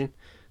decision.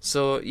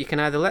 So you can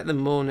either let them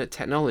moan at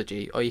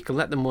technology or you can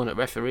let them moan at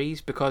referees,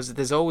 because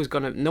there's always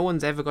no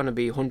one's ever going to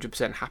be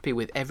 100% happy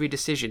with every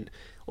decision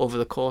over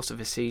the course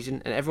of a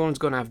season, and everyone's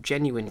going to have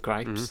genuine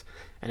gripes,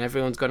 and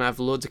everyone's going to have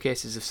loads of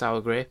cases of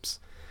sour grapes,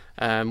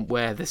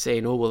 where they're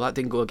saying, oh, well, that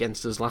didn't go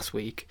against us last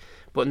week.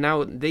 But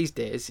now, these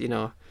days, you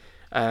know,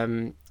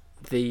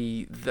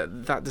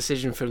 that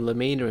decision for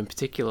Lamina in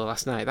particular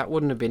last night, that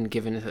wouldn't have been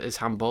given as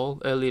handball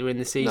earlier in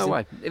the season. No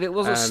way. If it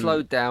wasn't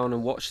slowed down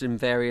and watched in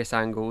various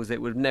angles, it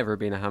would have never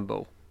been a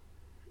handball.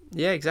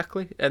 Yeah,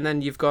 exactly. And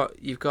then you've got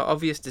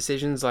obvious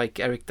decisions like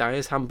Eric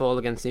Dyer's handball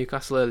against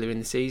Newcastle earlier in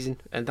the season,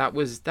 and that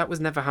was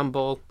never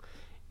handball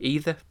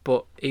either.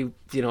 But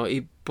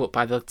but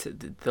by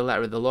the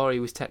letter of the law, he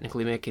was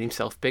technically making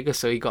himself bigger,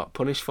 so he got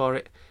punished for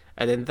it.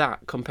 And then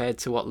that, compared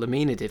to what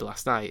Lamina did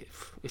last night,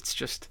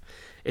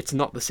 it's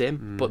not the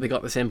same, but they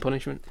got the same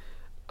punishment.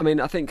 I mean,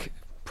 I think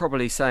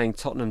probably saying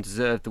Tottenham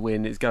deserved the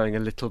win is going a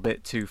little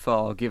bit too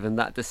far, given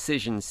that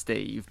decision,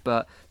 Steve.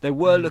 But they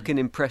were looking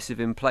impressive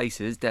in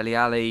places. Dele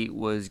Alli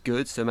was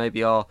good, so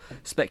maybe our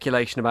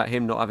speculation about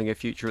him not having a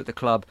future at the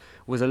club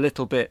was a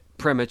little bit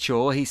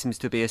premature. He seems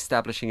to be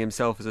establishing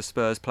himself as a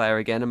Spurs player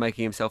again and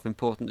making himself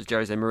important to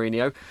Jose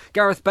Mourinho.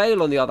 Gareth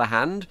Bale, on the other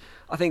hand,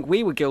 I think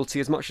we were guilty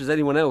as much as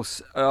anyone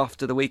else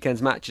after the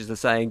weekend's matches of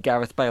saying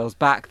Gareth Bale's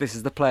back. This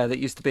is the player that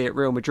used to be at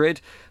Real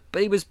Madrid.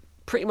 But he was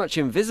pretty much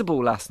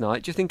invisible last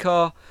night. Do you think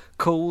our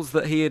calls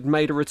that he had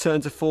made a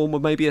return to form were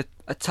maybe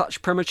a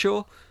touch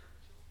premature?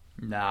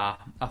 Nah,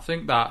 I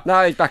think that...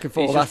 No, he's back and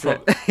forth, that's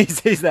it.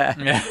 he's there.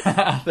 Yeah,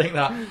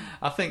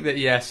 I think that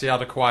yes, he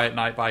had a quiet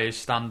night by his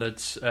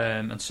standards,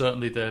 and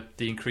certainly the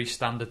increased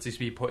standards he's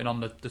been putting on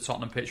the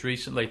Tottenham pitch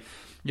recently.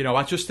 You know,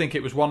 I just think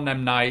it was one of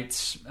them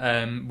nights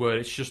where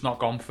it's just not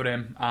gone for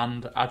him,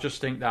 and I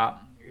just think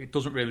that it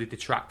doesn't really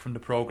detract from the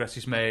progress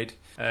he's made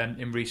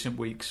in recent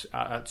weeks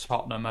at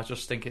Tottenham. I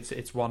just think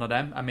it's one of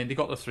them. I mean, they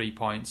got the 3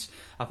 points.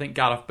 I think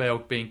Gareth Bale,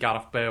 being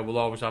Gareth Bale, will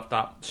always have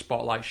that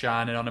spotlight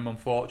shining on him,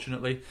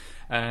 unfortunately.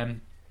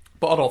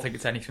 But I don't think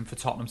it's anything for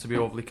Tottenham to be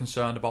overly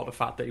concerned about the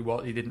fact that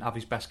he didn't have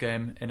his best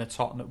game in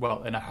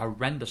a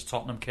horrendous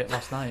Tottenham kit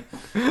last night.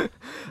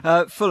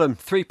 Fulham,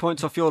 3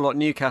 points off your lot,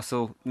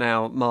 Newcastle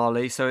now,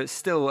 Marley. So it's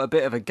still a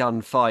bit of a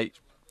gunfight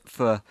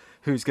for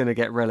who's going to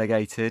get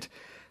relegated.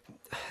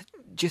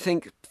 Do you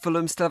think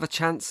Fulham still have a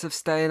chance of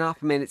staying up?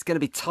 I mean, it's going to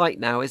be tight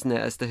now, isn't it,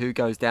 as to who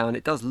goes down?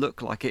 It does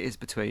look like it is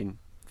between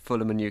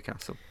Fulham and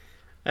Newcastle.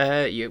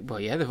 Yeah,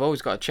 they've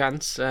always got a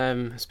chance,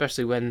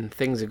 especially when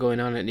things are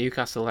going on at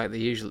Newcastle like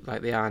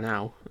they are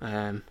now,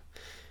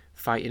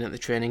 fighting at the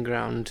training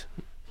ground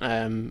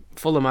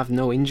Fulham have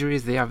no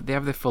injuries. They have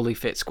the fully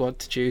fit squad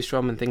to choose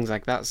from and things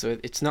like that. So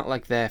it's not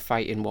like they're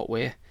fighting what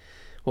we're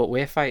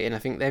fighting. I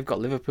think they've got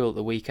Liverpool at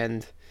the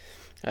weekend.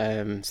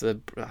 So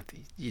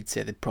you'd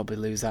say they'd probably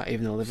lose that,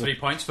 even though Liverpool 3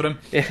 points for them.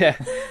 Yeah,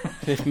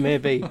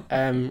 maybe.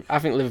 I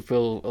think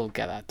Liverpool will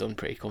get that done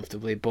pretty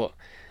comfortably, but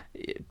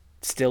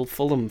still,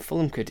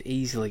 Fulham could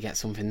easily get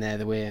something there.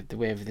 The way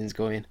everything's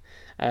going.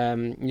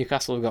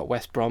 Newcastle have got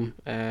West Brom.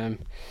 I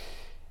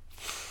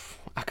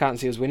can't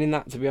see us winning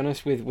that, to be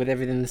honest, with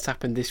everything that's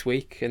happened this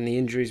week and the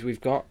injuries we've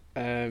got.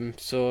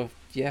 So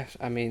yeah,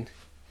 I mean,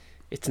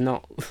 it's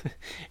not.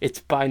 It's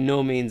by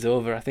no means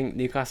over. I think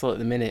Newcastle at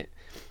the minute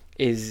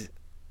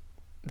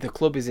the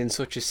club is in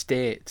such a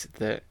state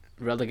that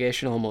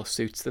relegation almost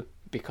suits them,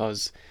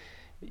 because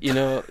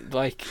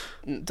like,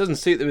 it doesn't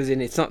suit them as in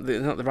it's not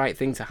the right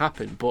thing to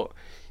happen, but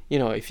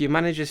if your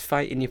manager's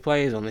fighting your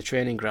players on the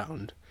training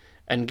ground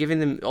and giving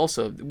them,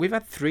 also we've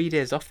had 3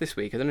 days off this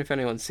week. I don't know if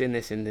anyone's seen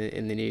this in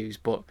the news,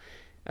 but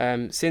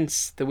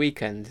since the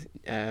weekend,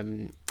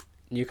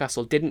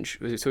 Newcastle didn't.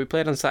 So we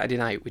played on Saturday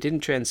night. We didn't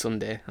train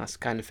Sunday. That's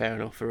kind of fair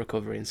enough for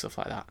recovery and stuff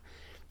like that.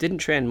 Didn't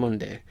train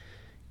Monday.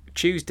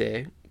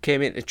 Tuesday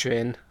came in to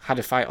train, had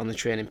a fight on the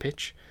training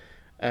pitch.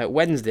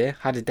 Wednesday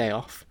had a day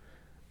off.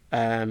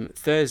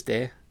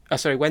 Wednesday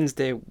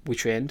we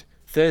trained.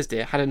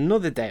 Thursday had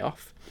another day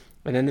off,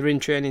 and then they're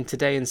in training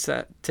today and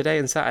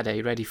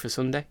Saturday, ready for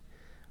Sunday.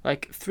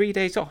 Like 3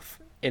 days off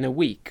in a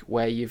week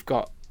where you've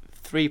got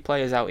 3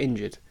 players out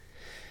injured,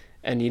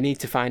 and you need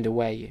to find a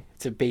way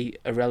to beat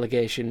a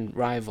relegation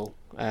rival.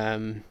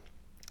 To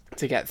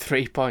get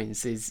 3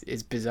 points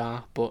is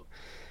bizarre, but.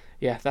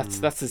 Yeah, that's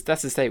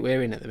the state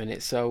we're in at the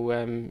minute.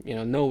 So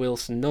no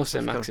Wilson, no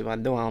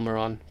Saint-Maximin, no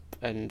Almiron,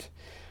 and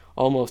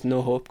almost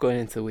no hope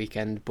going into the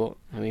weekend. But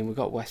I mean, we've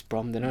got West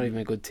Brom. They're not even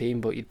a good team,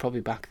 but you'd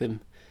probably back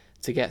them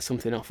to get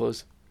something off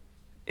us.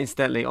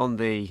 Incidentally, on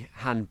the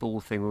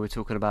handball thing we were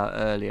talking about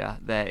earlier,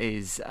 there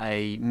is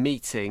a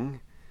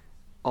meeting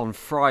on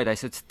Friday.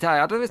 So today,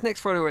 I don't know if it's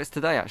next Friday or it's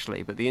today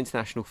actually, but the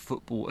International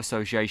Football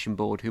Association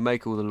Board, who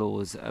make all the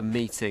laws, are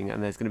meeting,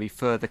 and there's going to be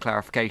further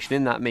clarification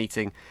in that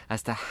meeting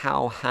as to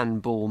how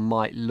handball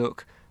might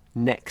look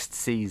next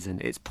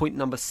season. It's point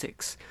number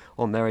 6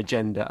 on their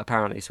agenda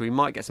apparently, so we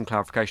might get some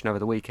clarification over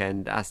the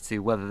weekend as to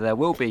whether there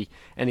will be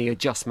any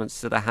adjustments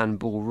to the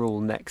handball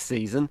rule next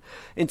season.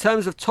 In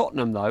terms of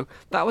Tottenham though,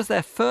 that was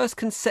their first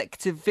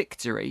consecutive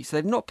victory, so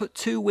they've not put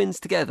 2 wins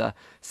together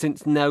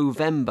since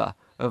November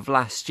of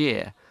last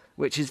year,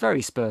 which is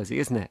very Spursy,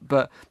 isn't it?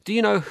 But do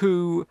you know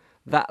who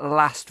that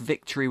last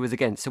victory was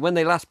against? So when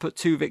they last put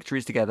 2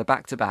 victories together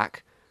back to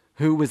back,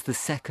 who was the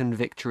second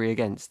victory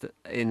against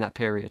in that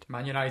period?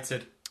 Man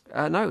United.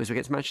 No, it was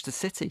against Manchester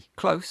City.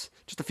 Close,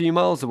 just a few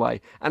miles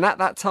away. And at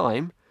that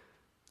time,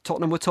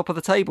 Tottenham were top of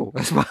the table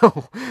as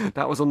well.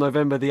 That was on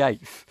November the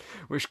 8th,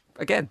 which,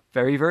 again,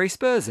 very, very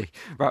Spursy.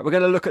 Right, we're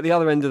going to look at the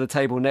other end of the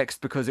table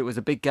next, because it was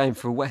a big game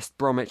for West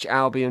Bromwich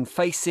Albion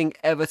facing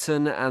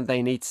Everton, and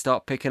they need to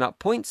start picking up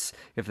points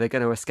if they're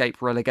going to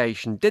escape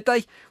relegation. Did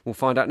they? We'll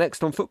find out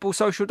next on Football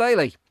Social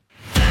Daily.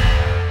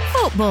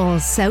 Football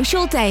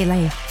Social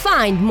Daily.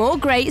 Find more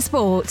great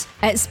sport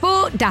at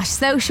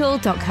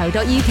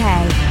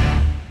sport-social.co.uk.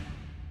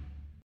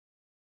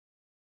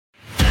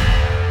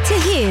 To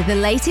hear the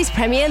latest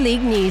Premier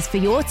League news for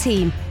your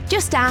team,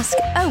 just ask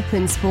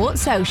Open Sport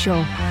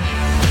Social.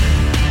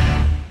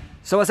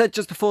 So I said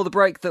just before the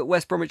break that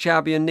West Bromwich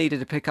Albion needed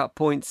to pick up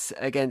points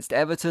against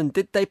Everton.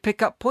 Did they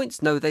pick up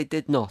points? No, they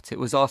did not. It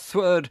was our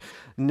third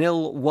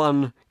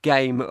 0-1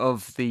 game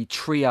of the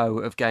trio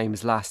of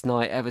games last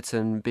night,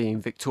 Everton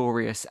being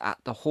victorious at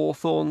the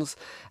Hawthorns.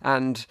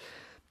 And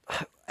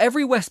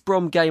every West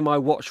Brom game I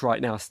watch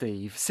right now,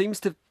 Steve, seems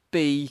to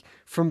be,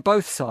 from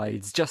both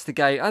sides, just a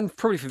game, and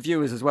probably for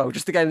viewers as well,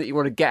 just a game that you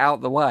want to get out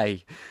of the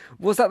way.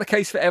 Was that the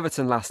case for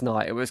Everton last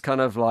night? It was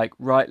kind of like,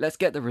 right, let's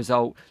get the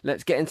result,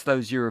 let's get into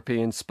those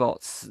European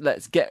spots,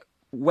 let's get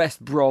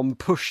West Brom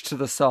pushed to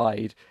the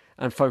side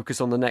and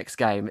focus on the next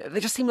game. They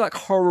just seem like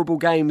horrible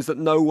games that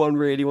no one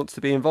really wants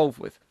to be involved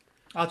with.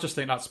 I just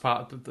think that's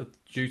part of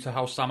due to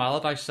how Sam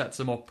Allardyce sets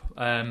them up.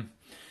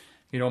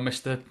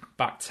 Mr.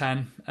 Back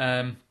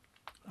 10,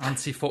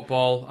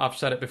 anti-football. I've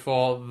said it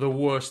before, the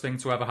worst thing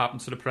to ever happen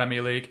to the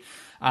Premier League.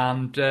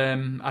 And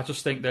I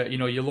just think that,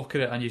 you look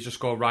at it and you just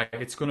go, right,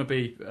 it's going to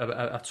be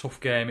a tough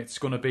game. It's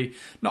going to be,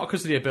 not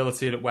because of the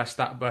ability that West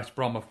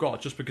Brom have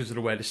got, just because of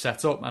the way they're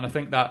set up. And I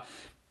think that,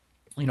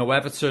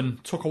 Everton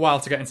took a while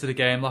to get into the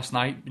game last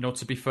night,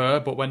 to be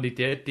fair, but when they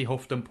did, they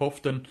huffed and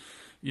puffed and,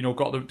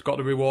 got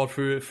the reward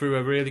through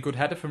a really good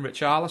header from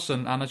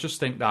Richarlison. And I just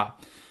think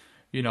that,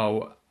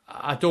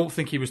 I don't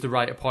think he was the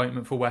right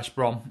appointment for West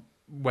Brom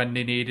when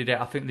they needed it.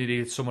 I think they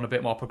needed someone a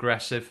bit more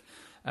progressive,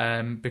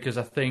 because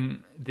I think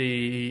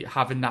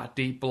having that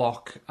deep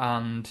block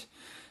and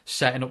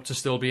setting up to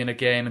still be in a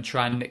game and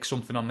try and nick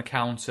something on the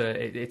counter.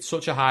 It's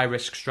such a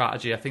high-risk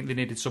strategy. I think they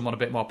needed someone a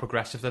bit more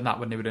progressive than that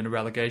when they were in a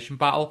relegation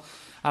battle.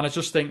 And I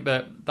just think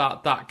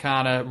that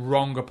kind of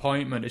wrong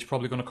appointment is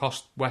probably going to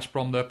cost West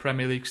Brom their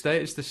Premier League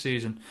status this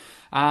season.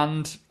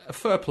 And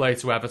fair play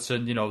to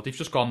Everton, they've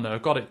just gone there,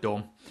 got it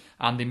done,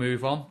 and they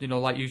move on,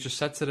 like you just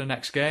said, to the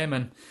next game.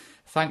 And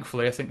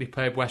thankfully, I think they've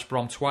played West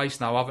Brom twice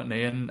now, haven't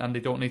they? And they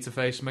don't need to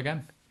face them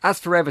again. As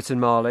for Everton,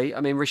 Marley,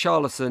 I mean,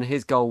 Richarlison,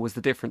 his goal was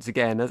the difference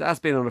again, as has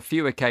been on a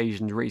few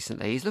occasions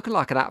recently. He's looking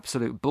like an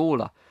absolute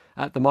baller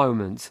at the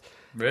moment.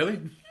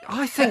 Really?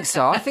 I think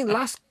so. I think the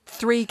last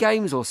 3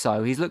 games or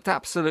so, he's looked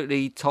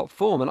absolutely top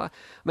form. And I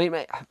mean,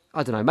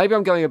 I don't know, maybe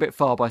I'm going a bit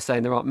far by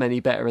saying there aren't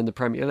many better in the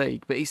Premier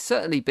League, but he's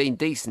certainly been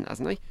decent,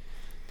 hasn't he?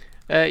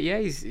 Yeah,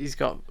 he's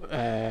got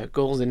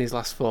goals in his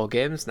last 4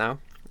 games now,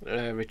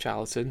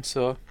 Richarlison.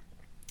 So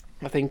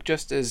I think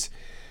just as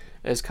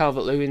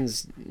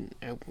Calvert-Lewin's,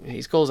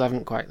 his goals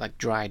haven't quite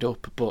dried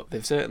up, but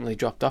they've certainly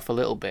dropped off a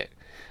little bit.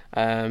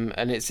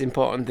 And it's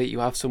important that you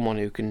have someone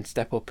who can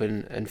step up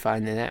and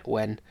find the net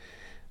when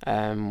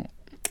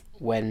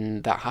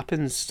that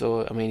happens.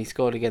 So I mean, he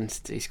scored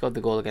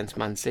the goal against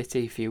Man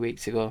City a few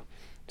weeks ago,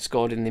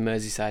 scored in the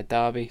Merseyside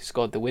derby,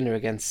 scored the winner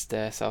against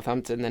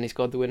Southampton, then he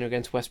scored the winner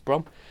against West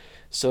Brom.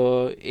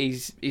 So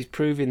he's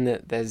proving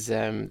that there's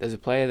a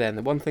player there. And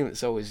the one thing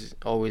that's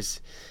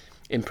always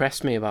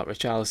impressed me about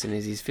Richarlison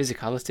is his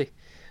physicality.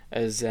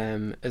 As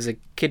a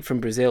kid from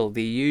Brazil,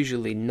 they're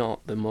usually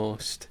not the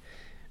most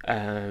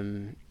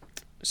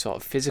sort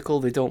of physical.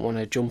 They don't want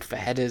to jump for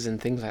headers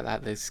and things like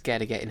that. They're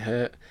scared of getting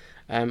hurt.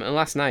 And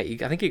last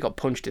night, I think he got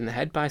punched in the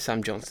head by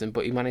Sam Johnstone,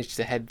 but he managed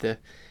to head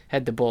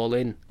the ball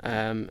in.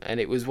 And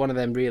it was one of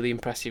them really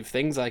impressive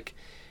things.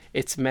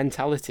 It's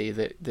mentality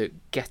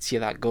that gets you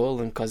that goal,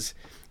 and because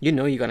you're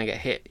going to get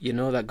hit,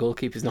 that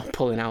goalkeeper's not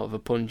pulling out of a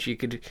punch. You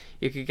could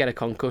get a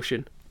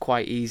concussion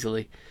quite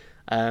easily,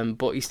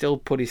 but he still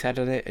put his head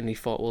on it, and he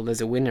thought, well, there's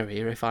a winner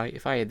here. If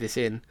I head this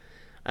in,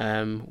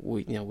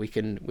 we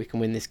can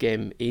win this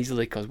game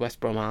easily, because West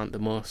Brom aren't the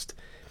most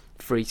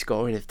free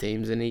scoring of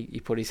teams, and he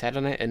put his head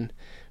on it, and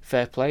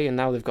fair play. And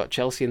now they've got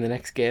Chelsea in the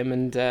next game,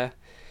 and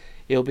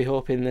he'll be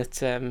hoping that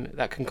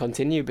that can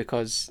continue,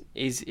 because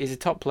he's a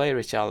top player,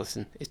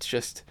 Richarlison. It's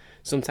just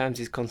sometimes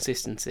his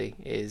consistency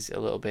is a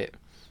little bit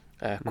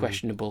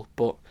questionable,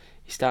 but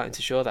he's starting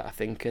to show that, I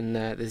think, and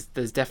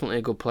there's definitely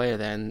a good player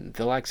there, and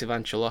the likes of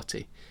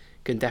Ancelotti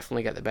can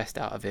definitely get the best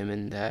out of him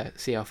and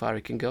see how far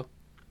he can go.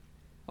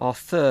 Our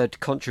third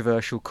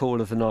controversial call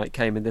of the night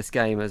came in this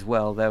game as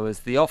well. There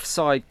was the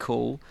offside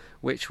call,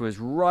 which was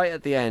right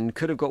at the end,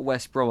 could have got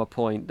West Brom a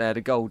point. They had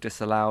a goal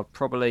disallowed,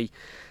 probably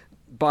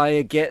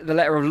by the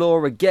letter of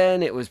law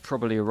again. It was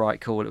probably a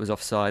right call. It was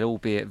offside,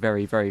 albeit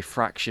very, very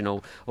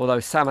fractional.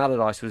 Although Sam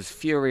Allardyce was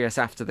furious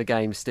after the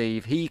game,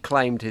 Steve. He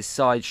claimed his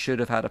side should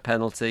have had a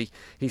penalty.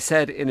 He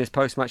said in his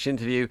post-match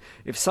interview,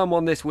 if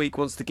someone this week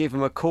wants to give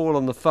him a call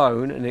on the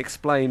phone and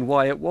explain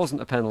why it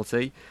wasn't a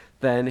penalty,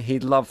 then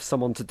he'd love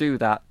someone to do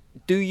that.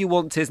 Do you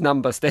want his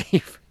number,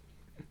 Steve?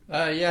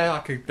 Yeah, I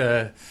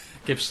could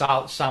give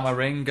Sam a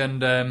ring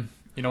and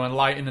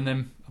enlighten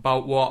him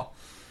about what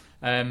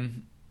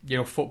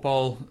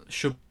football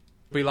should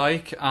be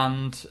like,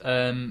 and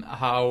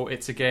how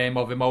it's a game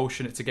of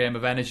emotion, it's a game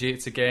of energy,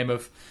 it's a game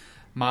of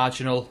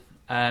marginal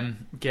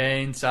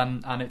gains,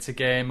 and it's a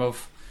game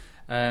of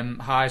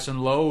highs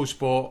and lows.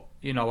 But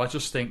I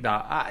just think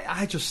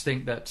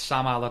that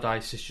Sam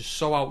Allardyce is just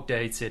so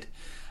outdated.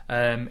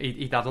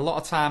 He'd had a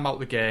lot of time out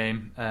the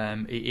game.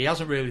 He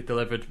hasn't really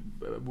delivered,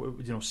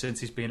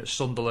 since he's been at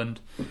Sunderland.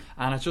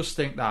 And I just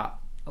think that,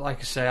 like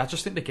I say,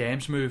 the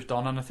game's moved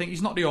on, and I think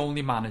he's not the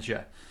only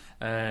manager.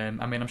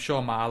 I'm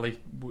sure Marley,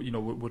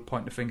 would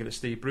point the finger at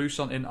Steve Bruce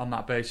on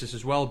that basis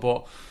as well.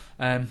 But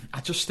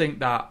I just think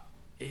that,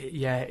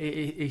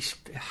 it's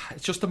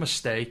just a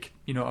mistake.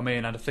 You know what I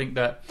mean? And I think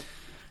that,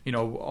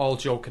 all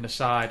joking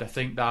aside, I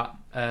think that.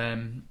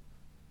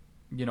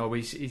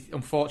 He's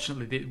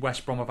unfortunately,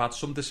 West Brom have had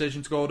some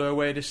decision to go their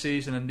way this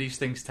season, and these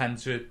things tend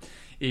to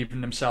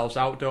even themselves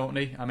out, don't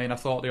they? I mean, I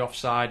thought the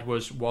offside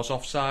was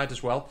offside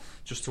as well,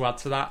 just to add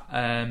to that,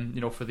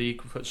 for the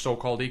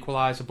so-called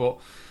equaliser. But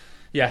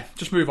yeah,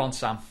 just move on,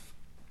 Sam.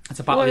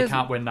 It's a battle you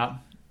can't win that.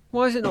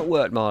 Why has it not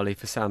worked, Marley,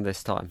 for Sam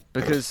this time?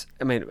 Because,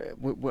 I mean,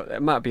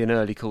 it might be an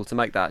early call to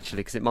make that, actually,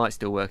 because it might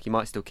still work. He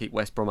might still keep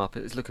West Brom up.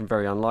 It's looking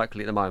very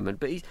unlikely at the moment.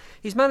 But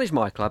he's managed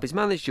my club, he's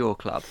managed your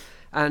club,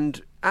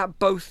 and at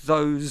both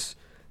those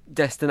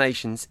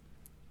destinations,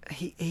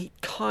 he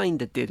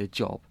kind of did a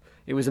job.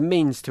 It was a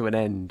means to an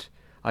end,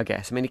 I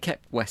guess. I mean, he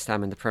kept West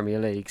Ham in the Premier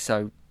League,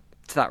 so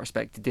to that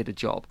respect, he did a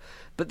job.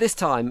 But this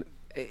time,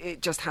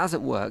 it just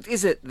hasn't worked.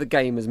 Is it the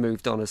game has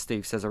moved on, as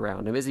Steve says,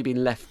 around him? Has he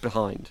been left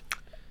behind?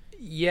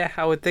 Yeah,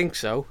 I would think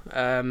so.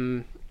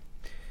 The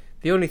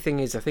only thing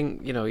is, I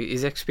think,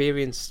 his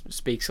experience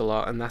speaks a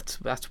lot, and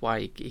that's why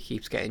he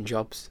keeps getting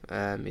jobs.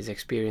 His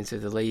experience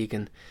of the league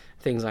and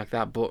things like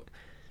that. But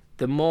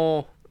the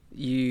more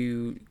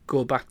you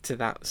go back to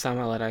that Sam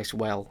Allardyce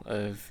well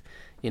of,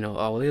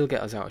 he'll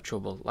get us out of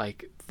trouble.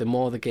 Like, the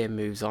more the game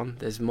moves on,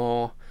 there's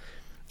more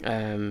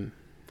I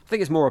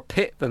think it's more a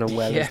pit than a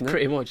well, yeah, isn't it?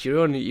 pretty much. You're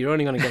only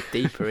going to get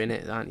deeper in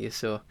it, aren't you?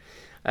 So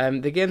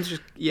the game's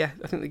just,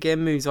 I think the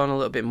game moves on a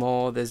little bit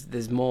more.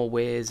 There's more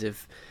ways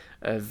of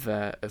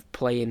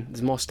playing.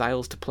 There's more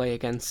styles to play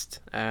against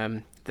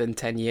than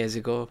 10 years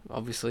ago,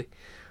 obviously.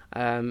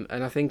 And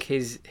I think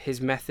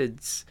his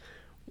methods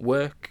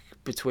work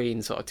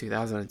between sort of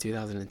 2000 and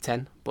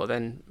 2010, but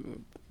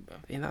then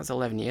that's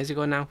 11 years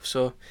ago now.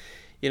 So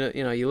you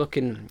know, you're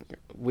looking.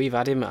 We've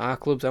had him at our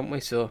clubs, haven't we?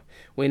 So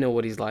we know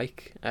what he's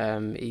like.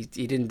 He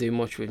didn't do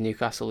much with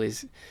Newcastle.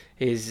 His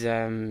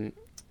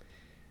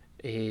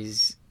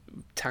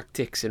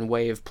tactics and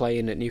way of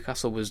playing at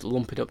Newcastle was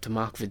lumping up to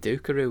Mark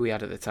Viduka, who we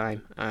had at the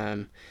time.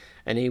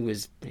 And he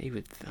was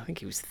I think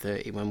he was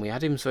 30 when we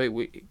had him. So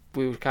we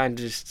were kind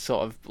of just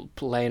sort of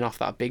playing off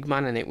that big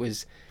man, and it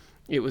was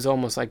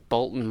almost like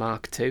Bolton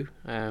Mark II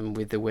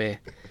with the way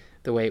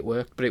it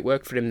worked. But it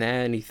worked for him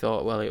there, and he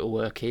thought, well, it'll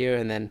work here.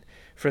 And then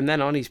from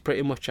then on, he's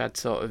pretty much had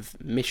sort of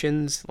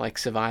missions, like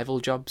survival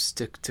jobs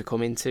to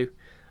come into,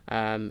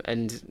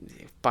 and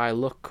by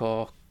luck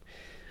or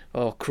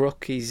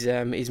crook, he's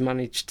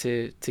managed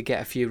to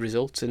get a few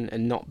results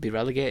and not be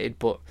relegated.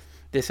 But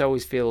this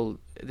always felt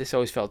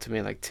to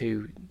me like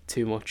too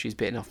much. He's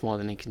bitten off more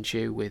than he can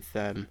chew with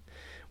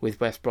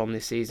West Brom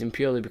this season,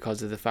 purely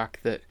because of the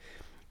fact that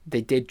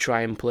they did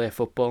try and play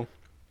football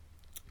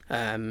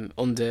under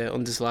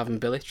Slaven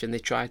Bilic, and they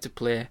tried to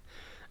play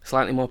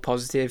slightly more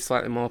positive,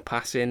 slightly more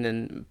passing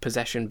and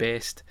possession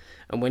based.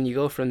 And when you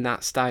go from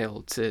that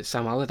style to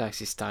Sam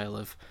Allardyce's style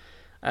of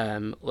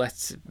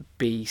let's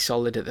be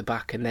solid at the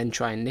back and then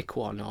try and nick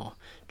one, or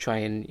try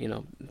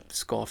and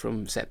score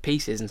from set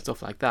pieces and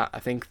stuff like that, I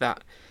think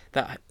that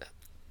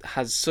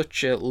has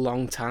such a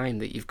long time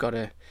that you've got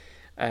a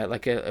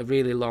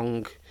really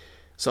long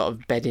sort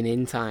of bedding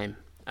in time,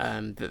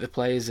 that the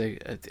players are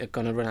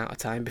going to run out of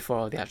time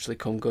before they actually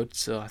come good.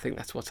 So I think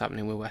that's what's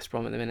happening with West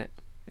Brom at the minute.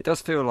 It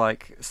does feel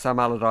like Sam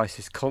Allardyce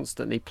is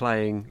constantly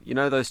playing,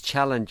 those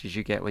challenges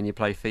you get when you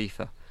play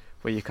FIFA,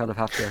 where you kind of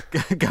have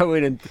to go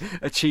in and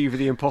achieve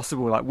the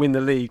impossible, like win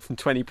the league from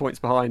 20 points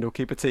behind or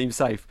keep a team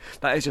safe.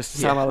 That is just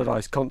Sam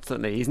Allardyce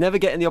constantly. He's never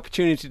getting the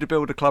opportunity to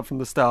build a club from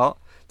the start,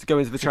 to go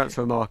into the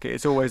transfer market.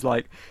 It's always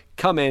like,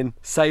 come in,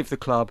 save the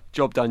club,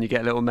 job done, you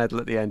get a little medal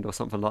at the end or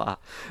something like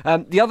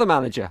that. The other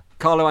manager,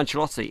 Carlo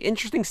Ancelotti,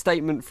 interesting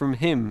statement from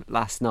him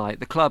last night.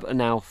 The club are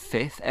now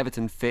 5th,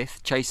 Everton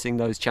 5th, chasing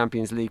those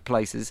Champions League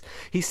places.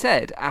 He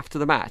said after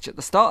the match, at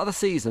the start of the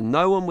season,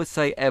 no one would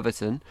say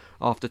Everton,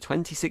 after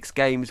 26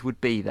 games, would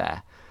be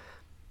there.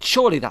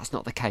 Surely that's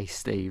not the case,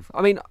 Steve.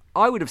 I mean,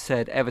 I would have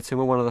said Everton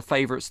were one of the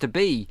favourites to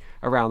be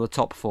around the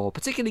top 4,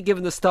 particularly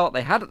given the start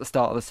they had at the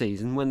start of the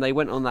season when they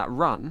went on that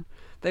run.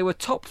 They were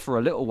top for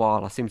a little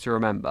while, I seem to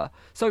remember.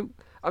 So,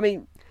 I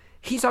mean,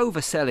 he's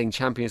overselling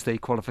Champions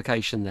League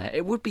qualification there.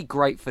 It would be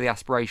great for the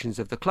aspirations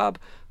of the club,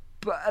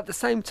 but at the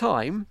same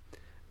time,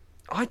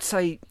 I'd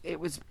say it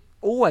was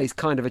always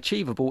kind of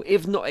achievable,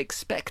 if not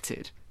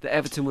expected, that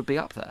Everton would be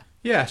up there.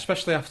 Yeah,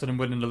 especially after them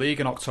winning the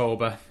league in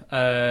October.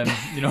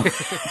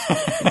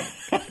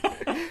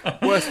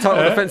 Worse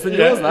title defence than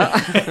yours,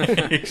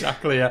 that.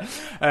 Exactly, yeah.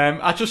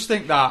 I just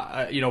think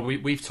that,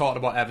 we've talked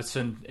about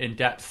Everton in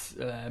depth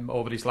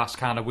over these last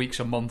kind of weeks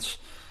and months.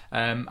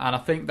 And I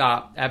think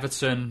that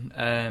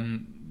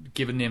Everton,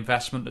 given the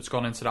investment that's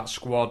gone into that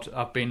squad,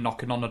 have been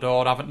knocking on the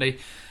door, haven't they?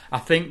 I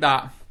think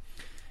that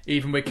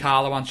even with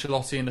Carlo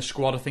Ancelotti in the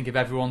squad, I think if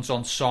everyone's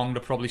on song,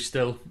 they're probably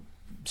still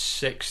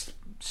 6th,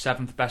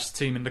 7th best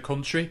team in the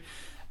country.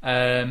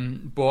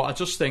 But I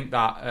just think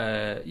that,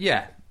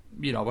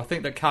 I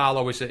think that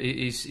Carlo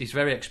he's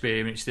very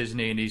experienced, isn't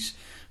he? And he's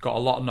got a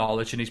lot of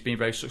knowledge and he's been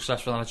very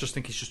successful. And I just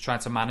think he's just trying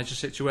to manage the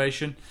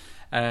situation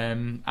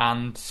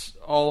and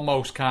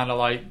almost kind of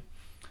like,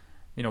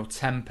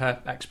 temper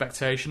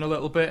expectation a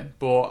little bit.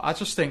 But I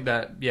just think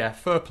that,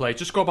 fair play.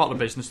 Just go about the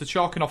business. They're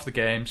chalking off the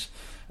games.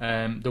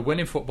 They're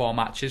winning football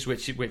matches,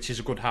 which is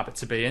a good habit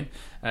to be in.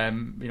 I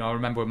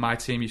remember when my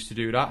team used to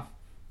do that.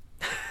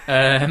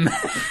 I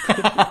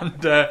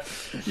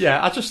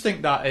just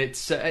think that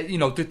it's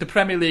the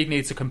Premier League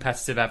needs a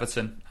competitive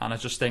Everton, and I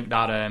just think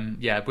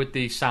that with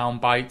the sound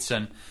bites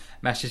and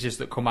messages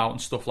that come out and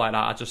stuff like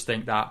that, I just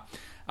think that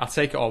I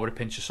take it all with a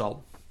pinch of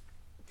salt.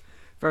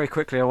 Very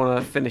quickly, I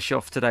want to finish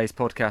off today's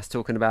podcast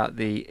talking about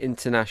the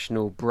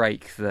international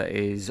break that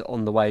is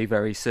on the way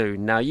very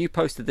soon. Now, you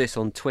posted this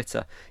on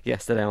Twitter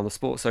yesterday, on the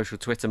Sports Social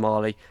Twitter,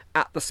 Marley,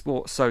 at the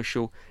Sports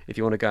Social, if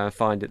you want to go and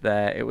find it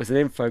there. It was an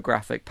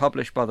infographic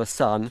published by The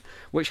Sun,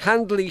 which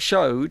handily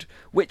showed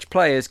which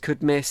players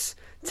could miss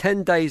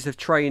 10 days of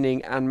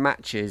training and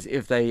matches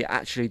if they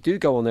actually do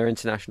go on their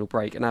international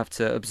break and have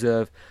to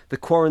observe the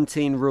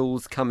quarantine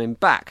rules coming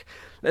back.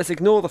 Let's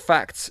ignore the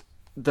fact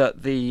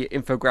that the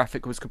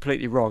infographic was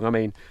completely wrong. I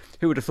mean,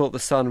 who would have thought The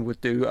Sun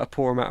would do a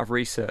poor amount of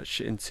research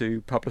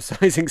into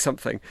publicising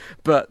something?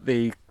 But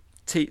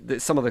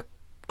some of the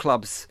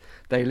clubs,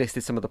 they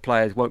listed some of the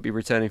players won't be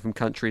returning from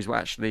countries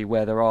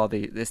where there are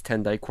this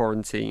 10-day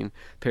quarantine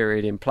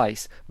period in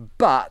place.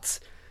 But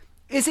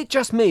Is it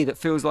just me that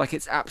feels like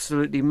it's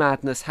absolutely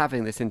madness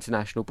having this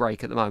international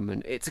break at the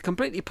moment? It's a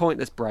completely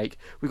pointless break.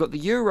 We've got the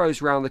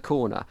Euros round the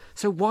corner.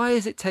 So why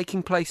is it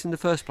taking place in the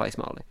first place,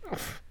 Marley?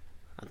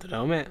 I don't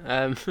know, mate.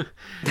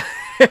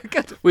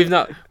 We've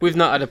not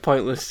had a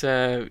pointless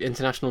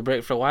international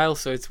break for a while,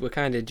 so we're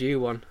kind of due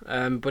one.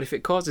 But if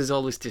it causes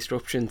all this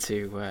disruption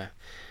to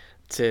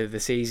the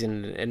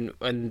season,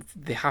 and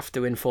they have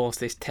to enforce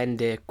this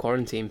 10-day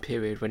quarantine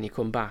period when you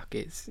come back,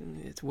 it's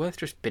worth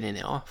just binning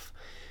it off.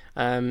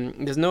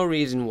 There's no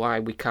reason why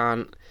we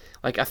can't.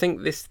 Like, I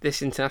think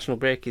this international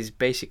break is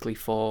basically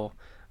for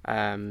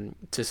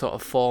to sort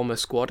of form a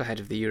squad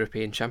ahead of the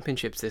European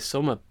Championships this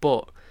summer,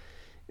 but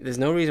there's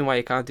no reason why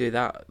you can't do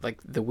that like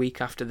the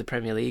week after the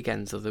Premier League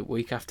ends, or the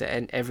week after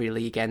every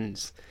league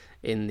ends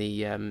in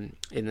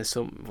the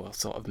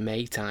sort of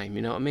May time.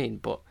 You know what I mean?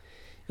 But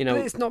but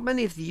it's not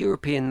many of the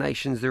European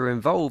nations that are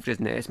involved,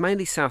 isn't it? It's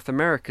mainly South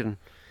American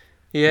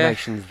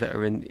nations that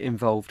are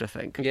involved, I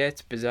think. Yeah,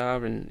 it's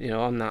bizarre, and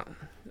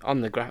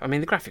on the graph. I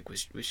mean, the graphic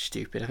was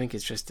stupid. I think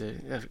it's just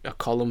a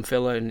column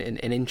filler and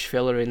an inch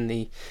filler in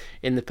the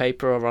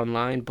paper or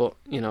online. But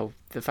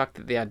the fact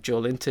that they had Joe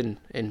Linton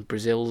in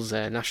Brazil's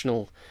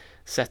national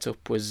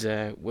setup was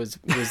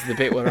the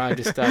bit where I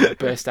just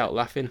burst out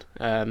laughing,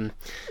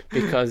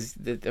 because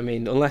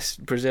unless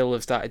Brazil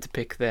have started to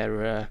pick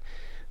their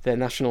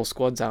national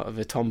squads out of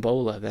a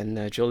tombola,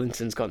 then Joe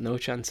Linton's got no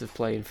chance of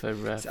playing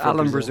for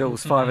Alan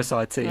Brazil's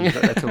five-a-side team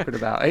that they're talking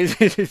about.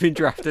 He's been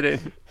drafted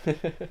in.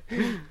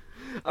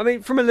 I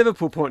mean, from a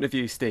Liverpool point of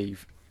view,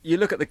 Steve, you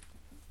look at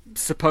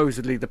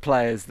supposedly the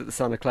players that the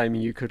Sun are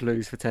claiming you could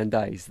lose for 10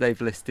 days. They've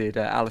listed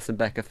Alisson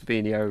Becker,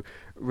 Fabinho,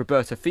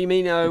 Roberto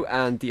Firmino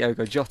and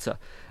Diogo Jota.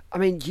 I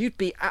mean,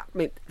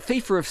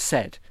 FIFA have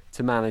said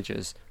to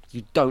managers,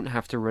 you don't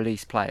have to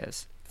release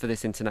players for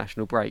this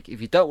international break.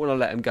 If you don't want to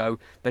let them go,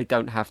 they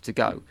don't have to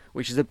go,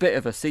 which is a bit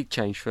of a sea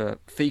change for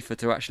FIFA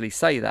to actually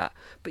say that.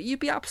 But you'd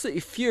be absolutely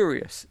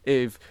furious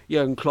if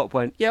Jurgen Klopp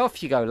went, yeah,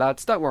 off you go,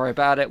 lads, don't worry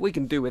about it, we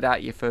can do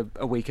without you for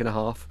a week and a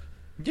half.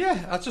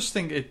 Yeah, I just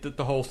think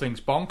the whole thing's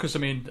bonkers. I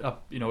mean,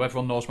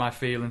 everyone knows my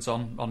feelings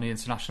on the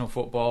international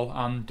football,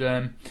 and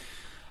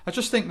I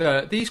just think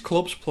that these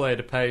clubs play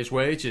to pay his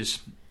wages.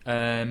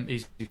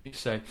 Easy to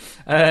say.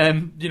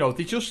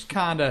 They just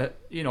kind of,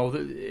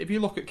 if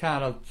you look at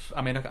kind of,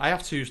 I mean, I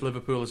have to use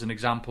Liverpool as an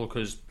example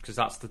because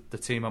that's the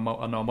team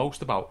I know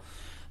most about.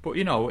 But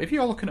if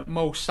you're looking at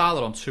Mo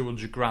Salah on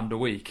 $200,000 a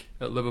week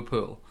at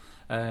Liverpool,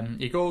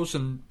 he goes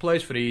and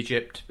plays for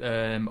Egypt,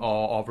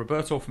 or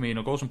Roberto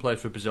Firmino goes and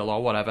plays for Brazil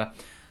or whatever.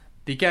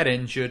 They get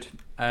injured.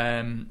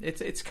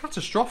 It's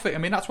catastrophic. I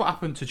mean, that's what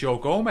happened to Joe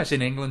Gomez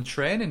in England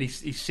training.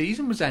 His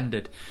season was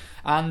ended,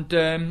 and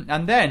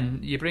then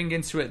you bring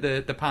into it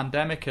the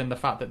pandemic and the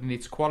fact that they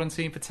need to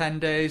quarantine for 10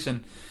 days,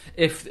 and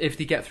if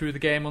they get through the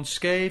game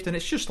unscathed, and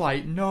it's just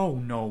like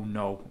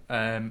no.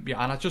 And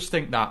I just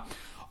think that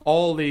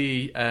all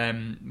the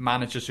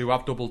managers who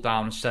have doubled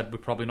down and said we're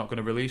probably not going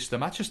to release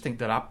them, I just think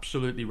they're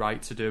absolutely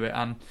right to do it,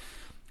 and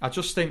I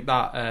just think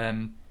that.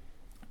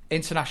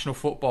 International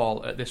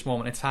football at this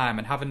moment in time,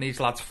 and having these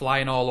lads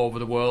flying all over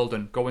the world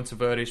and going to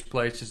various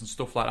places and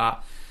stuff like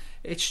that,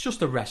 it's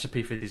just a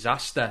recipe for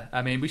disaster.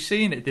 I mean, we've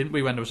seen it, didn't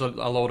we, when there was a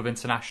load of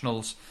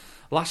internationals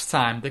last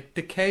time?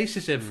 The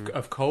cases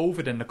of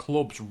COVID in the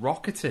clubs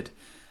rocketed,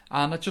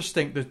 and I just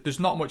think that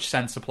there's not much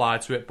sense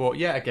applied to it. But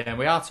yeah, again,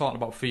 we are talking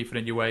about FIFA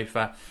and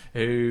UEFA,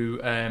 who,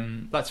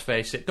 let's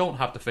face it, don't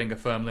have the finger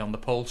firmly on the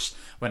pulse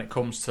when it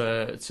comes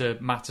to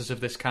matters of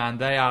this kind.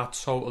 They are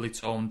totally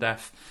tone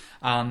deaf.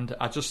 And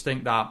I just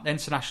think that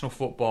international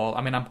football,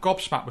 I mean, I'm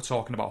gobsmacked we're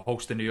talking about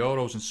hosting the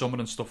Euros and Summer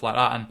and stuff like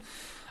that, and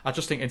I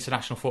just think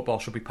international football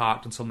should be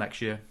parked until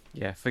next year.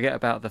 Yeah, forget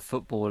about the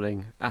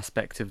footballing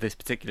aspect of this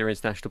particular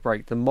international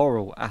break. The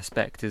moral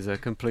aspect is a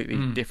completely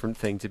different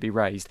thing to be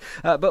raised.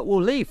 But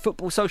we'll leave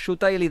Football Social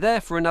Daily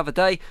there for another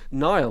day.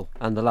 Niall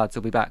and the lads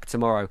will be back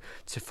tomorrow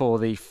for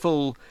the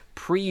full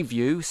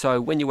preview.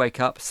 So when you wake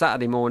up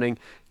Saturday morning,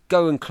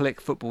 go and click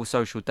Football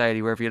Social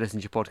Daily wherever you listen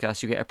to your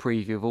podcast. You get a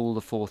preview of all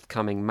the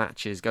forthcoming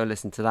matches. Go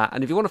listen to that.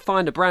 And if you want to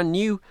find a brand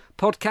new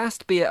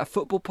podcast, be it a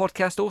football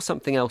podcast or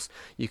something else,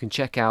 you can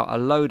check out a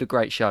load of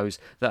great shows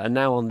that are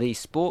now on the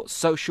Sports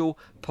Social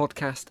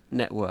Podcast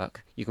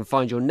Network. You can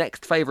find your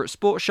next favourite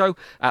sports show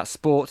at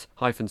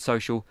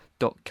sport-social.co.uk.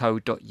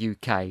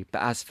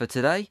 But as for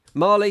today,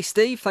 Marley,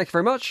 Steve, thank you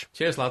very much.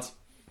 Cheers, lads.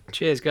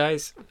 Cheers,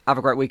 guys. Have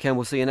a great weekend.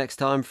 We'll see you next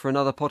time for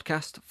another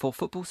podcast for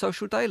Football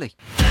Social Daily.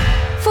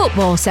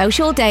 Football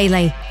Social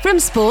Daily from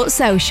Sports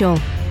Social.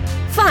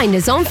 Find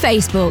us on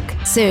Facebook.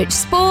 Search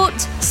Sport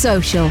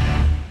Social.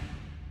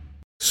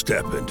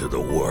 Step into the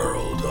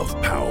world of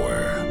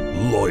power,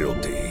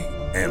 loyalty,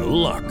 and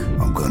luck.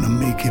 I'm going to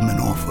make him an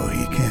offer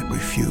he can't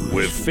refuse.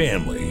 With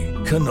family,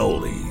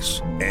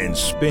 cannolis, and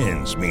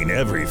spins mean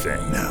everything.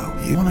 Now,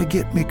 you want to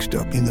get mixed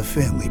up in the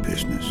family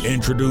business.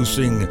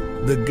 Introducing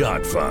The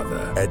Godfather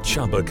at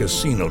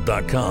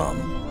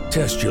ChumbaCasino.com.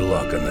 Test your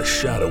luck in the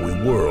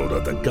shadowy world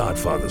of The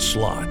Godfather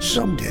slot.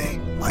 Someday,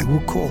 I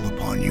will call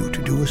upon you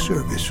to do a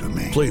service for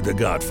me. Play The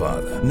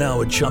Godfather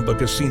now at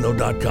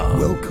ChumbaCasino.com.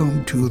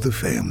 Welcome to the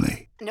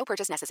family. No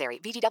purchase necessary.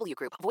 VGW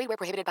Group. Void where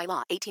prohibited by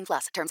law. 18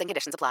 plus. Terms and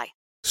conditions apply.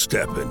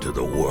 Step into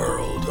the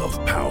world of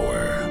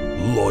power,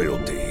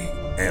 loyalty,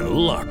 and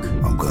luck.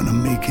 I'm gonna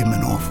make him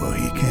an offer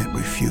he can't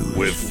refuse.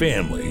 With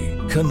family,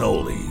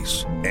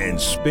 cannolis, and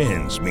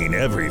spins mean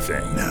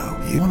everything. Now,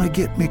 you wanna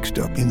get mixed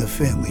up in the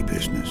family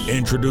business.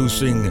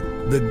 Introducing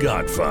The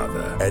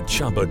Godfather at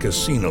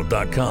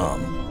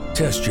ChumbaCasino.com.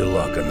 Test your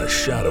luck in the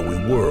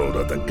shadowy world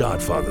of The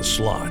Godfather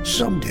slot.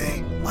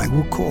 Someday, I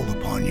will call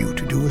upon you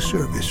to do a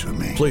service for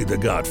me. Play The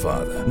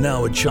Godfather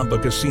now at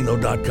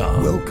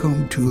ChumbaCasino.com.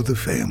 Welcome to the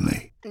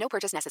family. No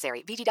purchase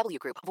necessary. VGW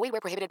Group. Void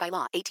where prohibited by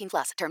law. 18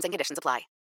 plus. Terms and conditions apply.